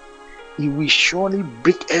man, he will surely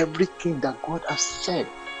bring everything that God has said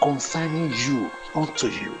concerning you unto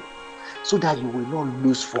you, so that you will not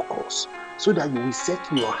lose focus, so that you will set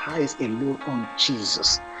your eyes alone on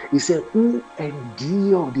Jesus. He said, who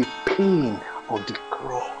endure the pain of the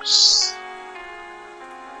cross.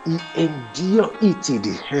 He endured it to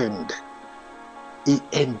the end. He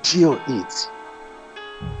endured it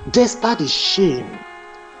despite the shame,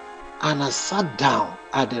 and has sat down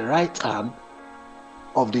at the right hand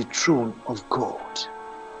of the throne of God.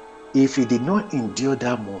 If he did not endure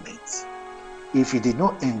that moment, if he did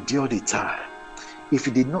not endure the time, if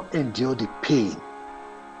he did not endure the pain,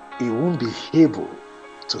 he won't be able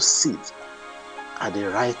to sit at the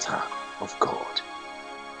right hand of God.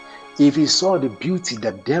 If he saw the beauty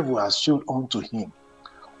the devil has shown unto him,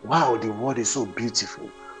 wow, the world is so beautiful.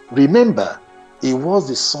 Remember, he was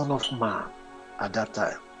the Son of Man at that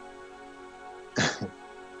time.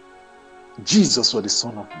 Jesus was the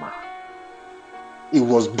Son of Man. He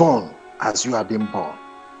was born as you have been born.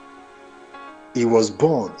 He was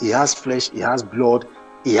born. He has flesh, he has blood,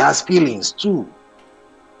 he has feelings too.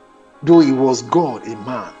 Though he was God, a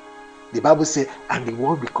man. The Bible said, and the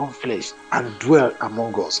word became flesh and dwelt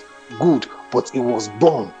among us. Good, but he was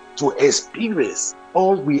born to experience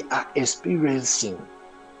all we are experiencing.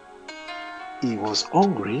 He was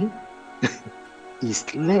hungry, he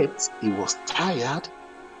slept, he was tired,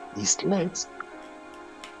 he slept.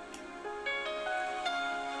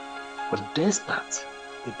 But despite,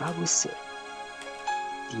 the Bible said,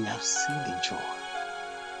 he has seen the joy,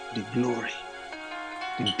 the glory,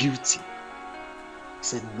 the beauty. He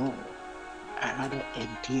said, no, I rather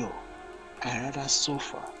endure, I rather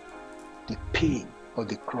suffer the pain of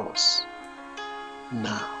the cross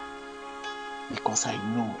now, because I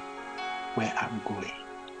know where I'm going.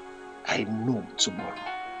 I know tomorrow.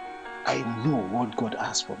 I know what God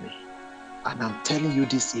has for me. And I'm telling you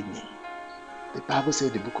this evening, the Bible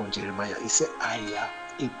said in the book of Jeremiah, it said, I have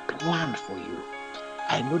a plan for you.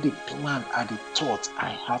 I know the plan and the thought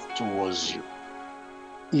I have towards you.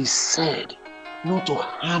 He said, not to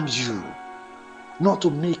harm you, not to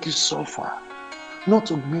make you suffer, not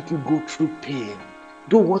to make you go through pain.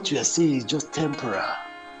 Though what you are saying is just temporary.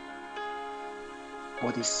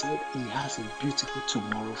 But he said he has a beautiful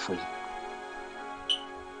tomorrow for you.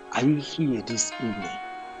 Are you here this evening?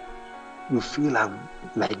 You feel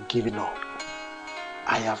like giving up.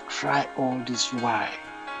 I have tried all this while.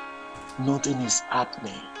 Nothing is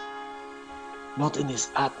happening. Nothing is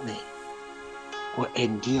happening. But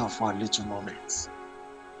endure for a little moment.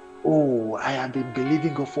 Oh, I have been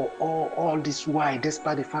believing God for all this while,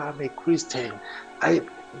 despite the fact I'm a Christian.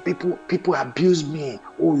 People abuse me.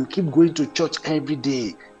 Oh, you keep going to church every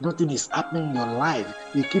day. Nothing is happening in your life.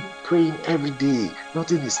 You keep praying every day.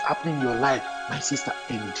 Nothing is happening in your life. My sister,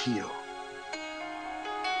 endure.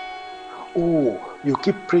 Oh, you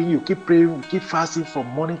keep praying, you keep fasting from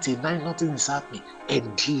morning till night. Nothing is happening.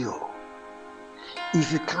 Endure.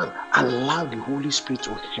 If you can, allow the Holy Spirit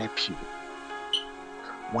to help you.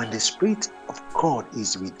 When the Spirit of God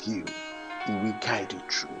is with you, He will guide you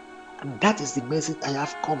through. And that is the message I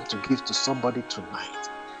have come to give to somebody tonight,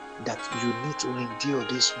 that you need to endure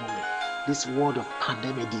this moment. this word of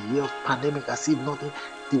pandemic, the year of pandemic, as if nothing,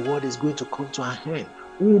 the world is going to come to an end.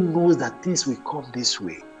 Who knows that things will come this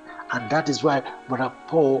way? And that is why Brother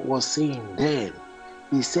Paul was saying then,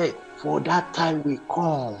 he said, for that time will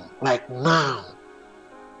come, like now.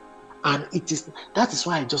 And that is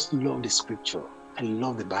why I just love the scripture. I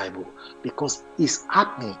love the Bible because it's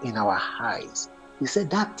happening in our eyes. He said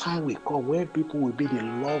that time will come when people will be the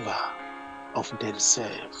lover of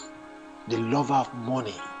themselves, the lover of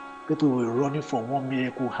money. People will be running from one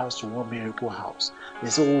miracle house to one miracle house. They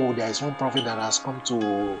say, oh, there is one prophet that has come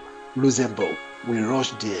to Luxembourg. We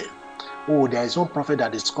rush there. Oh, there is one prophet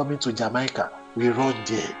that is coming to Jamaica. We rush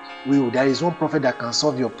there. There is one prophet that can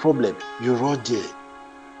solve your problem. You rush there.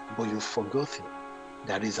 But you've forgotten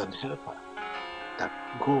there is an helper that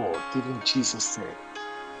God, even Jesus said,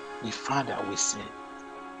 the Father will send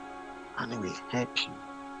and He will help you.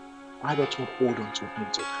 Why don't you hold on to Him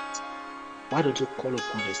tonight? Why don't you call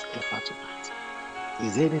upon His helper tonight?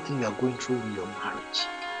 Is there anything you are going through in your marriage?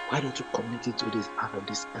 Why don't you commit it to this hand of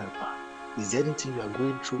this helper? Is there anything you are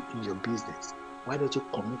going through in your business? Why don't you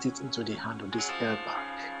commit it into the hand of this helper?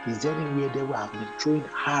 Is there anywhere they will have been throwing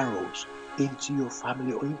arrows into your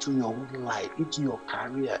family or into your own life, into your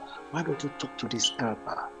career? Why don't you talk to this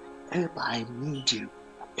helper? Helper, I need you.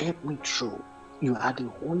 Help me through. You are the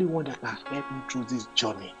only one that can help me through this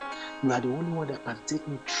journey. You are the only one that can take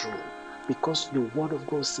me through. Because the word of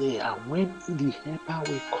God says, and when the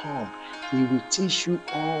helper will come, He will teach you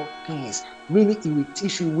all things. Meaning He will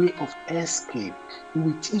teach you way of escape. He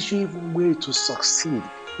will teach you even way to succeed.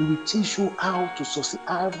 He will teach you how to succeed,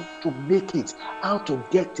 how to make it, how to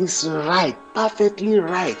get this right, perfectly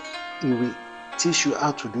right. He will teach you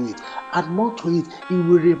how to do it. And more to it, He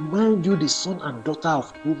will remind you the son and daughter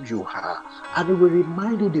of whom you are. And He will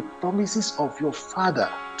remind you the promises of your Father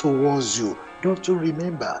towards you. Don't you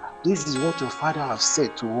remember? This is what your Father has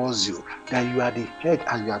said towards you, that you are the head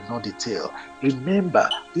and you are not the tail. Remember,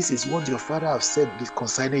 this is what your Father has said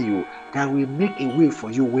concerning you, that will make a way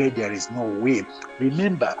for you where there is no way.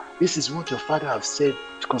 Remember, this is what your Father has said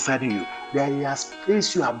concerning you, that He has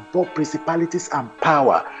placed you above principalities and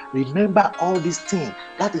power. Remember all these things.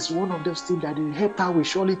 That is one of those things that the helper will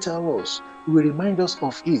surely tell us. He will remind us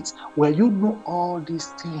of it. When you know all these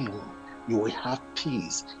things, you will have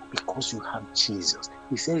peace because you have Jesus.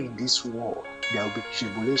 He said in this world, there will be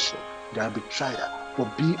tribulation, there will be trial,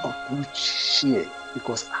 but be of good cheer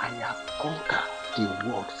because I have conquered the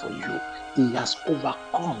world for you. He has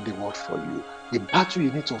overcome the world for you. The battle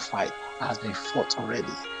you need to fight has been fought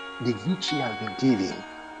already. The victory has been given.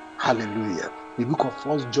 Hallelujah. The book of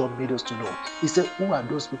 1 John made us to know. He said, who are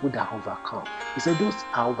those people that overcome? He said, those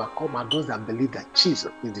are overcome are those that believe that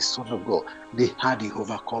Jesus is the Son of God. They are the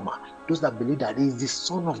overcomer. Those that believe that He is the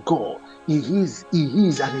Son of God. He is,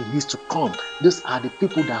 and He is to come. Those are the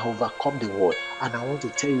people that overcome the world. And I want to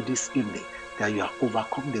tell you this evening that you have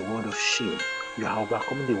overcome the world of shame. You are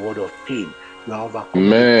overcoming the world of pain. You are overcoming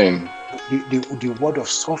the word of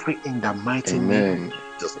suffering in the mighty name of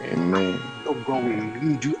Jesus. Amen. So God will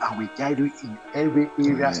lead you and will guide you in every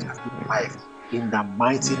area of your life in the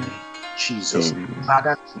mighty name of Jesus.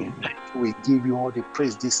 Father, we give you all the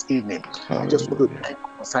praise this evening. I just want to thank you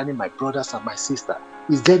concerning my brothers and my sister.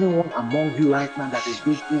 Is there anyone among you right now that is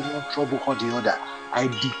going through one trouble or the other? I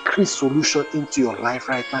decree solution into your life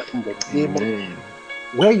right now in the name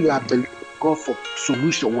of where you are believing God for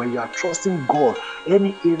solution, where you are trusting God,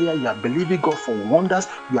 any area you are believing God for wonders,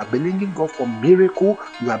 you are believing God for miracle,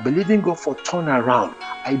 you are believing God for turnaround.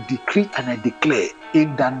 I decree and I declare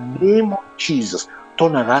in the name of Jesus,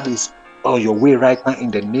 turnaround is on your way right now in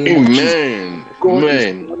the name of Jesus. God is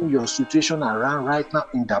turning your situation around right now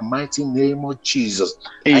in the mighty name of Jesus.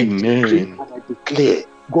 I decree and I declare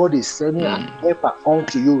God is sending an helper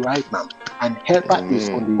unto you right now, and helper is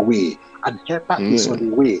on the way. And helper is on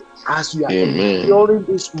the way. As you are enduring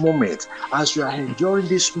this moment, as you are enduring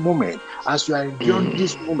this moment, as you are enduring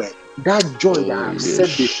this moment, that joy that I have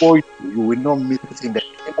set before you, you will not miss it in the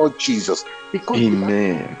name of Jesus. Because the Bible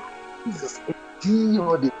says Jesus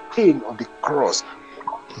endured the pain of the cross.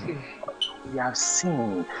 Because He has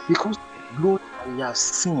seen, because the glory that He has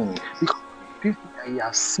seen, because the beauty that He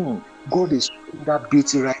has seen, God is showing that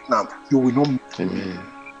beauty right now. You will not miss it.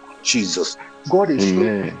 Jesus. God is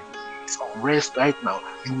showing some rest right now.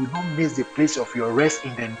 You will not miss the place of your rest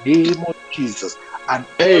in the name of Jesus. And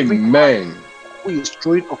every who is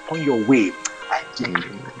throwing upon your way, I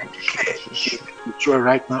declare joy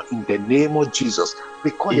right now in the name of Jesus.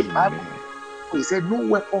 Because the Bible said, no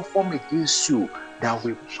weapon formed against you that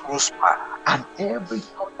will prosper, and every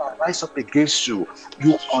tongue that rise up against you,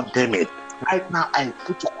 you condemn it. Right now, I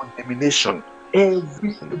put to condemnation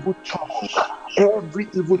Every evil tongue, every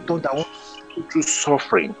evil tongue that wants to go through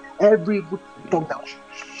suffering, every evil tongue that wants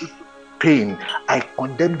to go through pain, I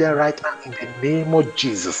condemn them right now in the name of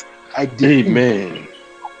Jesus. I decree Amen.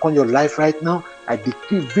 upon your life right now. I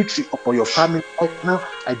decree victory upon your family right now.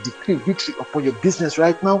 I decree victory upon your business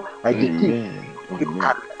right now. I decree Amen. upon your Amen.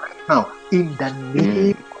 career right now. In the name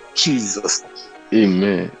Amen. of Jesus,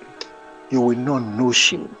 Amen. you will not know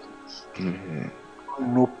shame, Amen.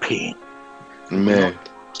 no pain, you will not Amen.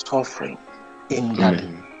 suffering. In the name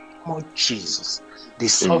Amen. of Jesus, the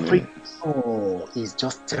suffering Amen. is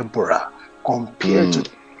just temporal compared to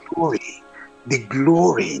Mm. the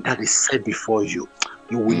glory that is set before you.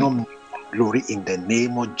 You will Mm. not miss that glory in the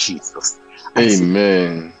name of Jesus. I say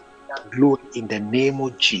Amen. that glory in the name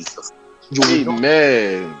of Jesus. You will not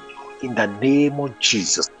Amen. in the name of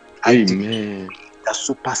Jesus. I declare Amen. that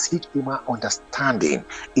supersede human understanding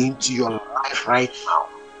into your life right now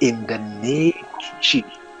in the name of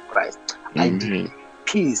Jesus Christ. I declare Amen.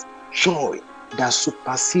 peace, joy that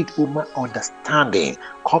supersede human understanding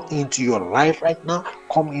come into your life right now,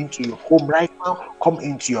 come into your home right now, come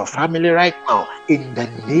into your family right now in the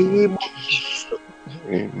name of Jesus.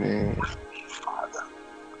 Amen. Father,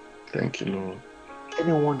 Thank you, Lord.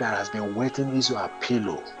 anyone that has been waiting is your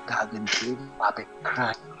pillow, that has been dreaming, have been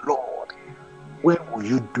crying, Lord, when will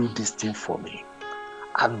you do this thing for me?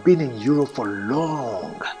 I've been in Europe for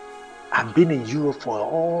long. I've been in Europe for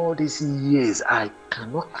all these years. I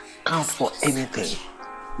cannot account for anything.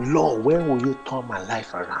 Lord, when will you turn my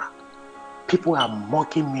life around? People are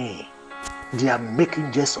mocking me. They are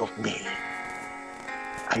making jest of me.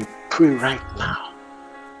 I pray right now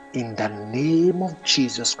in the name of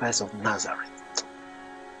Jesus Christ of Nazareth.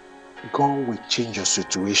 God will change your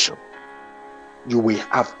situation. You will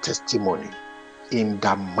have testimony in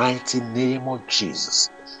the mighty name of Jesus.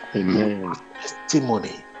 You will Amen. have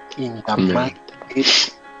testimony in the Amen. mighty name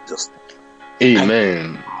of Jesus. Thank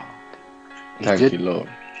Amen. you. Is Thank there you, Lord.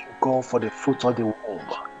 God for the fruit of the womb?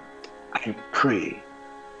 I pray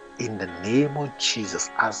in the name of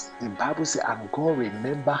Jesus, as the Bible says, and God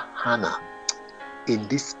remember Hannah in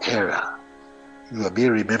this era. You are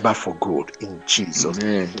being remembered for good in Jesus.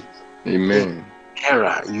 Amen. In Amen.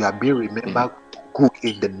 era, you are being Mm. remembered for good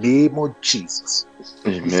in the name of Jesus.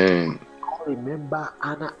 Amen. Remember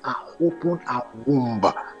Anna and open her womb.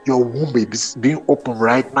 Your womb is being opened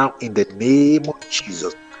right now in the name of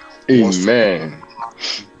Jesus. Was Amen.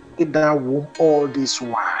 in that womb all this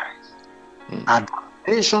while. Mm. At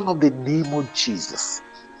the mention of the name of Jesus,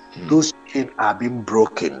 Mm. those chains are being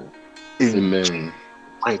broken in Jesus' Amen.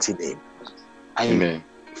 mighty name. I Amen.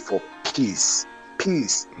 pray for peace,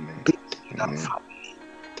 peace, Amen. peace into that Amen. family,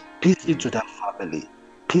 peace into that family,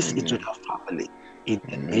 peace into Amen. that family in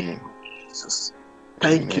the name Amen. of Jesus.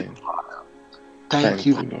 Thank you, Amen. Father. Thank Thank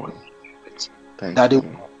you you, for Lord. it, Thank that they you,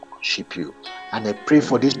 will Lord. worship you. And I pray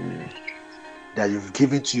for this Hallelujah. that you've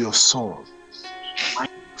given to your son, my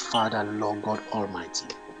Father, Lord God Almighty.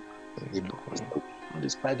 The Bible says,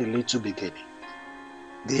 despite the little beginning,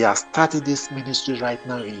 they have started this ministry right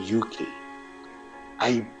now in UK.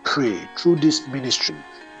 I pray through this ministry,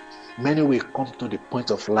 many will come to the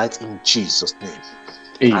point of light in Jesus' name.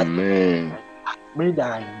 I Amen. many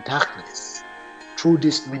that are in darkness, through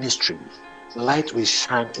this ministry, light will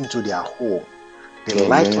shine into their home. The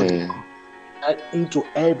light of the Amen. shine into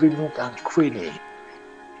every nook and cranny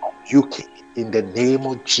of UK in the name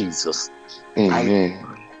of Jesus. I Amen.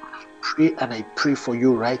 pray and I pray for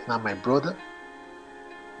you right now, my brother,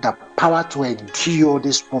 the power to endure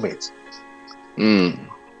this moment. Mm. No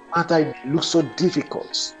matter it may look so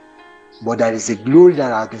difficult, but there is a glory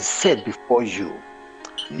that has been set before you.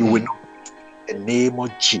 You will Mm. know in the name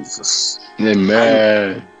of Jesus. I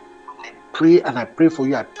Amen. pray and I pray for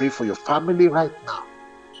you. I pray for your family right now.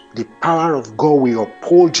 The power of God will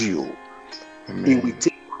uphold you. It will Amen.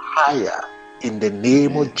 take you higher in the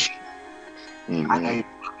name of Amen. Jesus. And Amen. I,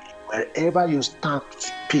 wherever you stand to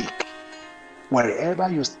speak, wherever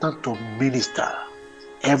you stand to minister,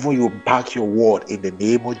 ever you back your word in the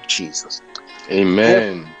name of Jesus. Ever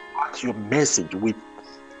Amen. back your message with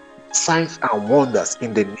signs and wonders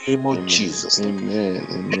in the name of Amen. Jesus. Amen.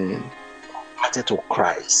 Amen. Parted to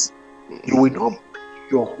Christ. You will not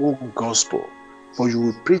preach your own gospel, but you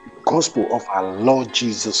will preach the gospel of our Lord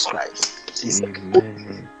Jesus Christ. He said, "Go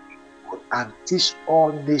Amen. and teach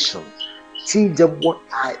all nations. Teach them what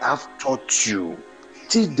I have taught you.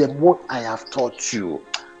 Teach them what I have taught you.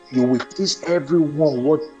 You will teach everyone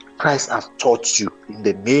what Christ has taught you in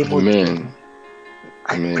the name of Jesus. Amen.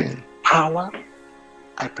 I pray Amen. for power.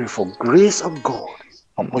 I pray for grace of God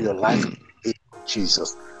upon your life Mm. in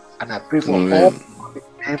Jesus. And I pray for all Amen. the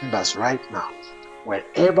members right now.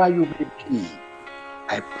 Wherever you may be,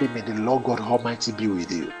 I pray, may the Lord God Almighty be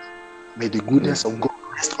with you. May the goodness of God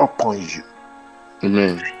rest upon you.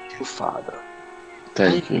 Amen. Thank you, Father.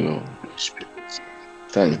 Thank you, Lord. Spirit.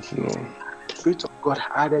 Thank you, Lord. The Spirit of God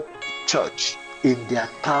added to the church in their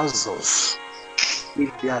thousands.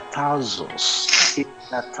 In their thousands. In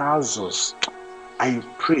their thousands. I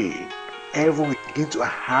pray everyone will begin to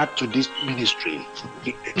add to this ministry.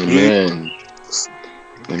 In the name of Amen. Jesus.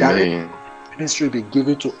 The Amen. ministry will be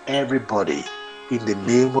given to everybody. In the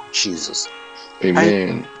name of Jesus.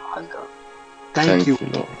 Amen. Father. Thank You. you,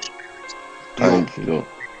 Lord. Your Thank you, Lord.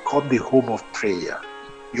 become the home of prayer.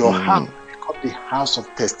 Your house become the house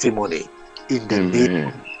of testimony. In the name Amen.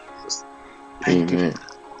 of Jesus. Thank you. Amen.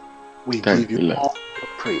 We Thank give you you, Lord. all the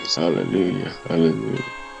praise. Hallelujah. Hallelujah.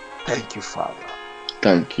 Thank you, Father.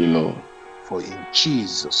 Thank you, Lord. For in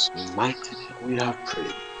Jesus' mighty name we have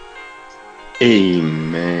prayed.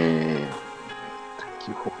 Amen. Thank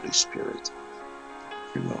you, Holy Spirit.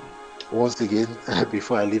 Thank you, Lord. Once again,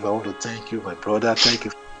 before I leave, I want to thank you, my brother. Thank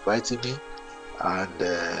you for inviting me.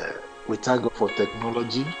 And we thank God for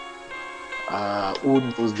technology. Who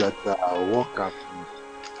knows that one can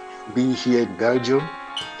be here in Belgium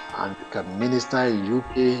and you can minister in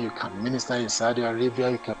UK, you can minister in Saudi Arabia,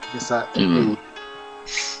 you can minister everywhere.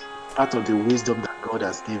 Part of the wisdom that God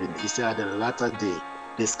has given. He said at the latter day,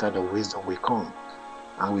 this kind of wisdom will come.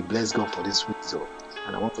 And we bless God for this wisdom.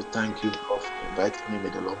 And I want to thank you, God, for inviting me. May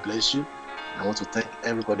the Lord bless you. And I want to thank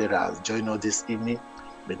everybody that has joined us this evening.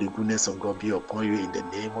 May the goodness of God be upon you in the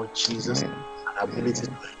name of Jesus. Amen. And ability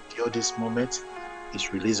to endure this moment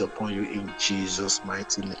is released upon you in Jesus'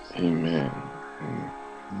 mighty name. Amen.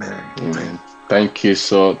 Amen. Amen. Thank you,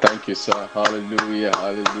 sir. Thank you, sir. Hallelujah.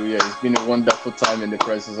 Hallelujah. It's been a wonderful time in the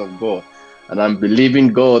presence of God. And I'm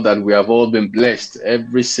believing God that we have all been blessed.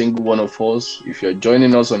 Every single one of us. If you're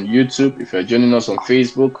joining us on YouTube, if you're joining us on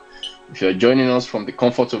Facebook, if you're joining us from the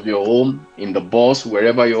comfort of your home, in the bus,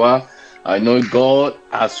 wherever you are, I know God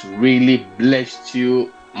has really blessed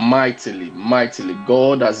you mightily, mightily.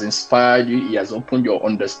 God has inspired you. He has opened your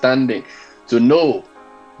understanding to know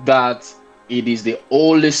that it is the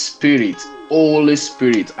Holy Spirit. Holy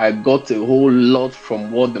Spirit. I got a whole lot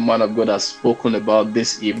from what the man of God has spoken about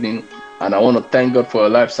this evening. And I want to thank God for your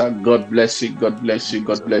life, sir. God bless you. God bless you.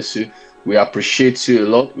 God bless you. We appreciate you a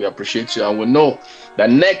lot. We appreciate you. And we know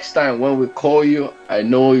that next time when we call you, I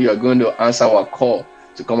know you are going to answer our call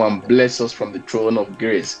to come and bless us from the throne of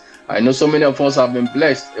grace. I know so many of us have been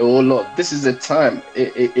blessed. Oh Lord, this is a time,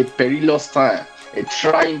 a perilous time, a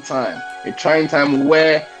trying time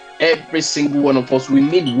where every single one of us, we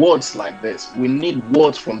need words like this. We need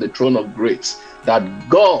words from the throne of grace that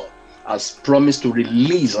God has promised to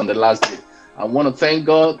release on the last day. I want to thank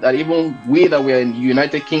God that even we that we are in the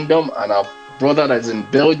United Kingdom and our brother that is in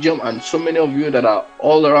Belgium and so many of you that are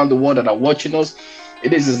all around the world that are watching us,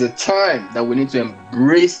 it is the time that we need to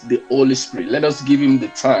embrace the Holy Spirit. Let us give him the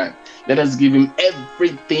time. Let us give him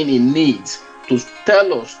everything he needs to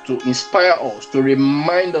tell us, to inspire us, to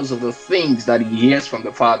remind us of the things that he hears from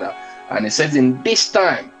the Father. And he says in this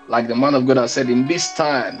time, like the man of God has said, in this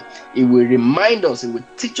time, he will remind us, he will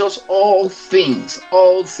teach us all things,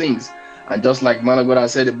 all things. And just like man of God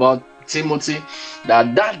has said about Timothy,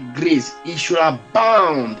 that grace, he should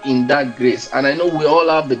abound in that grace. And I know we all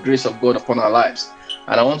have the grace of God upon our lives.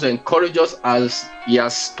 And I want to encourage us as he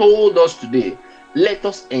has told us today, let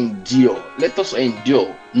us endure. Let us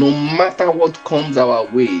endure no matter what comes our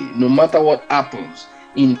way, no matter what happens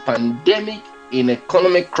in pandemic, in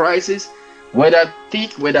economic crisis, whether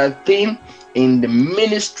thick, whether thin, in the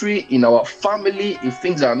ministry, in our family, if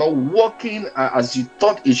things are not working as you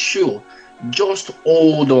thought it should, just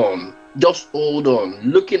hold on. Just hold on.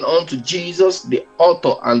 Looking unto Jesus, the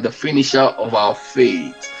author and the finisher of our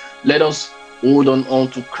faith. Let us hold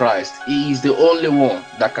on to Christ. He is the only one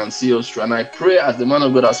that can see us through. And I pray as the man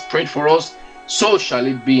of God has prayed for us, so shall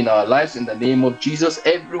it be in our lives in the name of Jesus.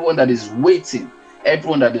 Everyone that is waiting,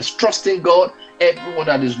 everyone that is trusting God, everyone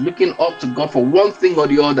that is looking up to God for one thing or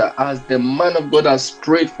the other, as the man of God has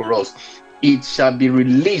prayed for us, it shall be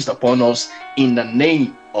released upon us in the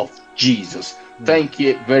name of Jesus. Thank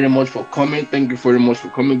you very much for coming. Thank you very much for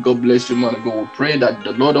coming. God bless you, man of God. We pray that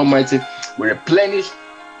the Lord Almighty will replenish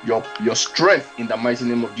your strength in the mighty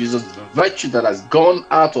name of Jesus. The virtue that has gone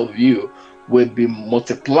out of you will be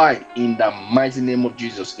multiplied in the mighty name of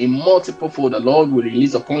Jesus. In multiple fold, the Lord will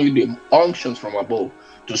release upon you the unctions from above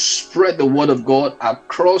to spread the word of God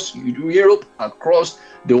across Europe, across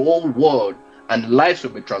the whole world, and lives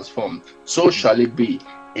will be transformed. So shall it be.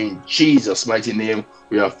 In Jesus' mighty name,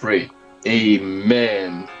 we have prayed.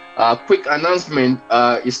 Amen. Quick announcement.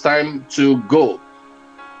 It's time to go.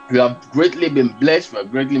 We have greatly been blessed. We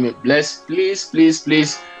have greatly been blessed. Please, please,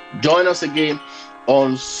 please join us again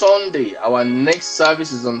on Sunday. Our next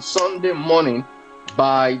service is on Sunday morning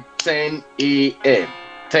by 10 a.m.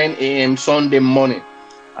 10 a.m. Sunday morning.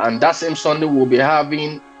 And that same Sunday, we'll be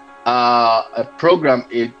having a program,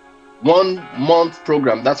 a 1 month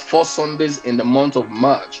program. That's 4 Sundays in the month of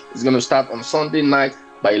March. It's going to start on Sunday night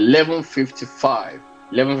by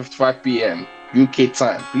 11:55 p.m. UK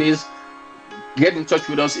time. Please get in touch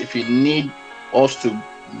with us if you need us to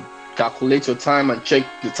calculate your time and check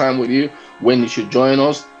the time with you when you should join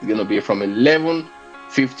us. It's going to be from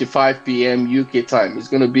 11:55 p.m. UK time. It's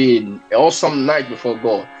going to be an awesome night before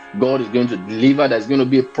God. God is going to deliver. There's going to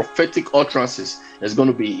be prophetic utterances. There's going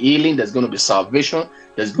to be healing. There's going to be salvation.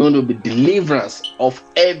 There's going to be deliverance of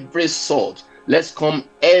every sort. Let's come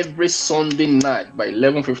every Sunday night by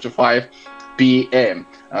 11:55 p.m.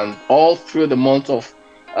 and all through the month of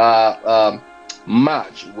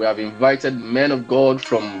March. We have invited men of God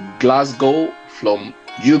from Glasgow, from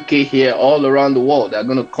UK here, all around the world. They're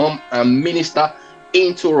going to come and minister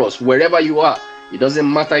into us wherever you are. It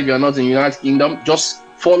doesn't matter if you're not in the United Kingdom. Just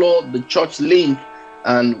follow the church link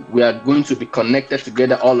and we are going to be connected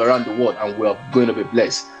together all around the world, and we are going to be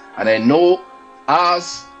blessed. And I know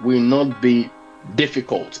ours will not be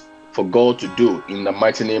difficult for God to do, in the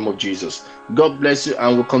mighty name of Jesus. God bless you,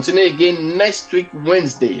 and we'll continue again next week,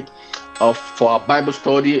 Wednesday, for our Bible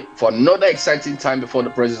study, for another exciting time before the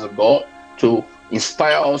presence of God, to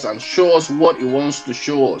inspire us and show us what He wants to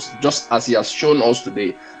show us, just as He has shown us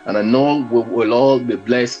today. And I know we will all be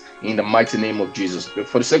blessed in the mighty name of Jesus. But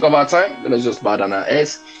for the sake of our time, let us just bow down our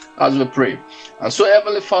heads as we pray. And so,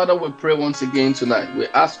 Heavenly Father, we pray once again tonight. We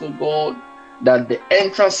ask, oh God, that the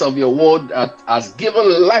entrance of your word that has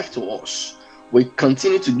given life to us will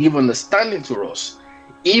continue to give understanding to us,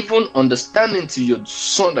 even understanding to your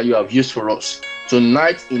Son that you have used for us.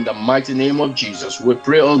 Tonight, in the mighty name of Jesus, we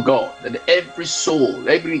pray, oh God, that every soul,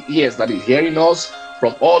 every ears that is hearing us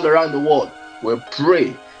from all around the world, we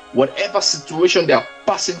pray, whatever situation they are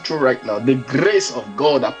passing through right now, the grace of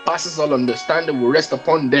God that passes all understanding will rest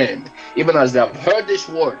upon them, even as they have heard this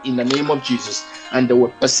word in the name of Jesus, and they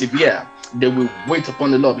will persevere. They will wait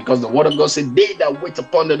upon the Lord, because the word of God said, they that wait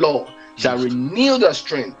upon the Lord shall renew their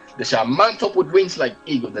strength. They shall mount up with wings like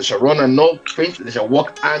eagles. They shall run and not faint. They shall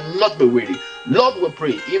walk and not be weary. Lord, we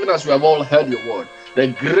pray, even as we have all heard your word, the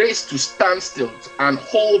grace to stand still and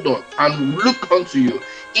hold on and look unto you,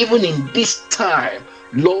 even in this time,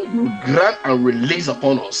 Lord, you grant and release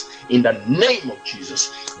upon us in the name of Jesus.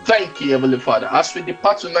 Thank you, Heavenly Father. As we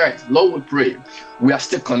depart tonight, Lord, we pray, we are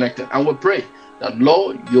still connected, and we pray that,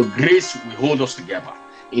 Lord, your grace will hold us together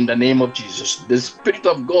in the name of Jesus. The Spirit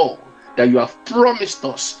of God that you have promised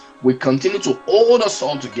us will continue to hold us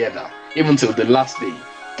all together even till the last day.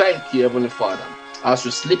 Thank you, Heavenly Father. As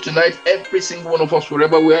we sleep tonight, every single one of us,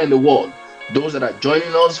 wherever we are in the world, those that are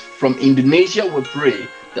joining us from Indonesia, we pray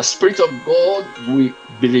the Spirit of God will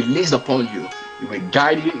be released upon you. It will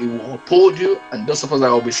guide you, it will uphold you. And those of us that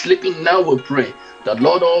will be sleeping now, we pray that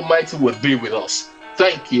Lord Almighty will be with us.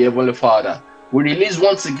 Thank you, Heavenly Father. We release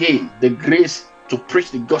once again the grace to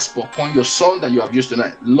preach the gospel upon your Son that you have used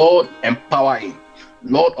tonight. Lord, empower him.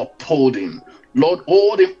 Lord, uphold him. Lord,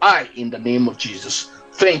 hold him high in the name of Jesus.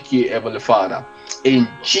 Thank you, Heavenly Father. In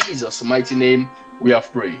Jesus' mighty name, we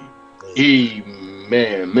have prayed.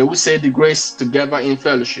 Amen. May we say the grace together in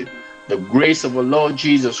fellowship. The grace of our Lord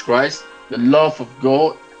Jesus Christ, the love of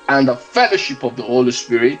God, and the fellowship of the Holy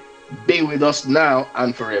Spirit be with us now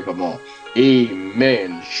and forevermore.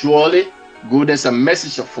 Amen. Surely, goodness and mercy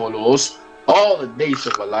shall follow us all the days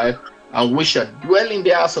of our life, and we shall dwell in the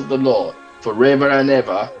house of the Lord forever and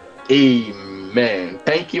ever. Amen.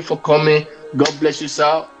 Thank you for coming. God bless you,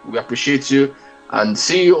 sir. We appreciate you, and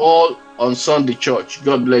see you all on Sunday church.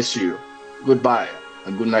 God bless you. Goodbye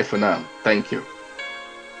and good night for now. Thank you.